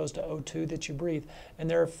 as opposed to O2 that you breathe. And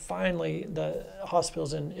they're finally, the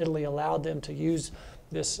hospitals in Italy allowed them to use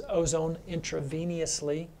this ozone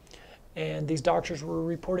intravenously. And these doctors were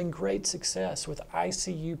reporting great success with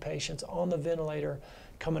ICU patients on the ventilator,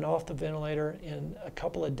 coming off the ventilator in a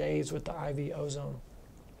couple of days with the IV ozone.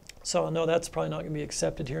 So I know that's probably not going to be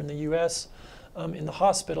accepted here in the U.S. In the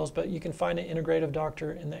hospitals, but you can find an integrative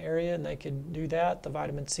doctor in the area and they could do that. The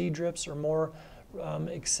vitamin C drips are more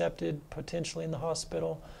accepted potentially in the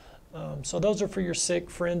hospital. So those are for your sick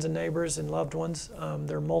friends and neighbors and loved ones.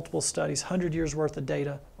 There are multiple studies, 100 years worth of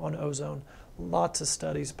data on ozone. Lots of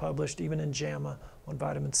studies published, even in JAMA, on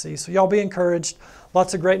vitamin C. So y'all be encouraged.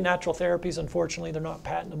 Lots of great natural therapies. Unfortunately, they're not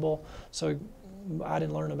patentable. So I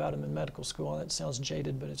didn't learn about them in medical school. That sounds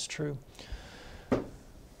jaded, but it's true.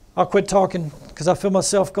 I'll quit talking because I feel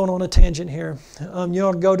myself going on a tangent here. You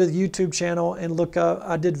ought to go to the YouTube channel and look up.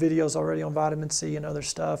 I did videos already on vitamin C and other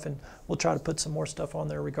stuff, and we'll try to put some more stuff on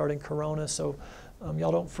there regarding corona. So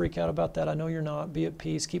y'all don't freak out about that. I know you're not. Be at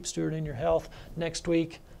peace. Keep stewarding your health. Next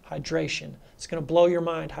week, hydration. It's going to blow your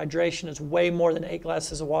mind. Hydration is way more than 8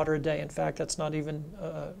 glasses of water a day. In fact, that's not even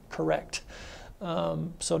correct.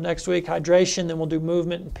 So next week, hydration, then we'll do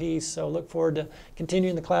movement and peace. So look forward to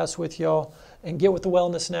continuing the class with y'all and get with the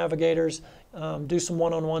wellness navigators, do some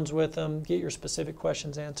one-on-ones with them, get your specific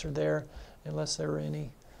questions answered there, unless there are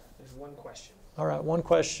any. There's one question. All right, one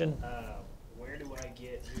question. Where do I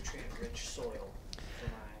get nutrient-rich soil for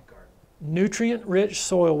my garden? Nutrient-rich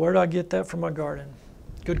soil, where do I get that for my garden?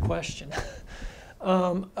 Good question.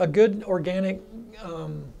 A good organic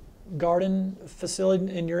garden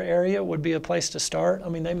facility in your area would be a place to start. I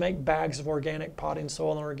mean, they make bags of organic potting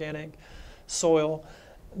soil and organic soil.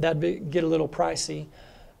 That'd get a little pricey.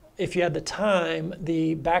 If you had the time,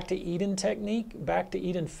 the Back to Eden technique,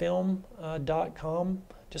 backtoedenfilm.com,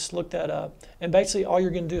 just look that up. And basically all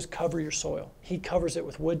you're going to do is cover your soil. He covers it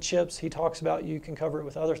with wood chips. He talks about you can cover it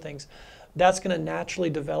with other things. That's going to naturally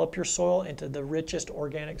develop your soil into the richest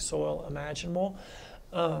organic soil imaginable.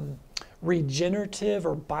 Regenerative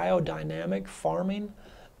or biodynamic farming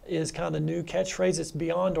is kind of the new catchphrase. It's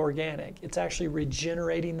beyond organic. It's actually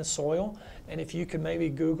regenerating the soil. And if you could maybe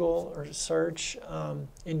Google or search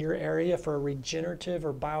in your area for a regenerative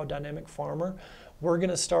or biodynamic farmer, we're going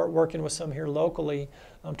to start working with some here locally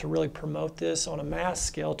to really promote this on a mass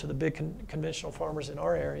scale to the big conventional farmers in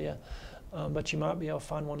our area. But you might be able to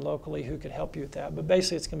find one locally who could help you with that. But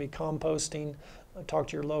basically it's going to be composting. Talk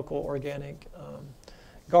to your local organic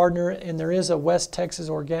gardener, and there is a West Texas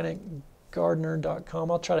Organic Gardener.com.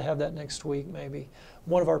 I'll try to have that next week maybe.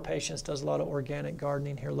 One of our patients does a lot of organic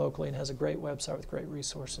gardening here locally and has a great website with great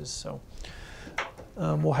resources. So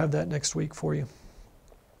we'll have that next week for you.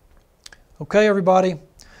 Okay, everybody.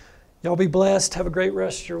 Y'all be blessed. Have a great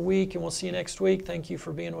rest of your week, and we'll see you next week. Thank you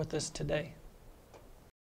for being with us today.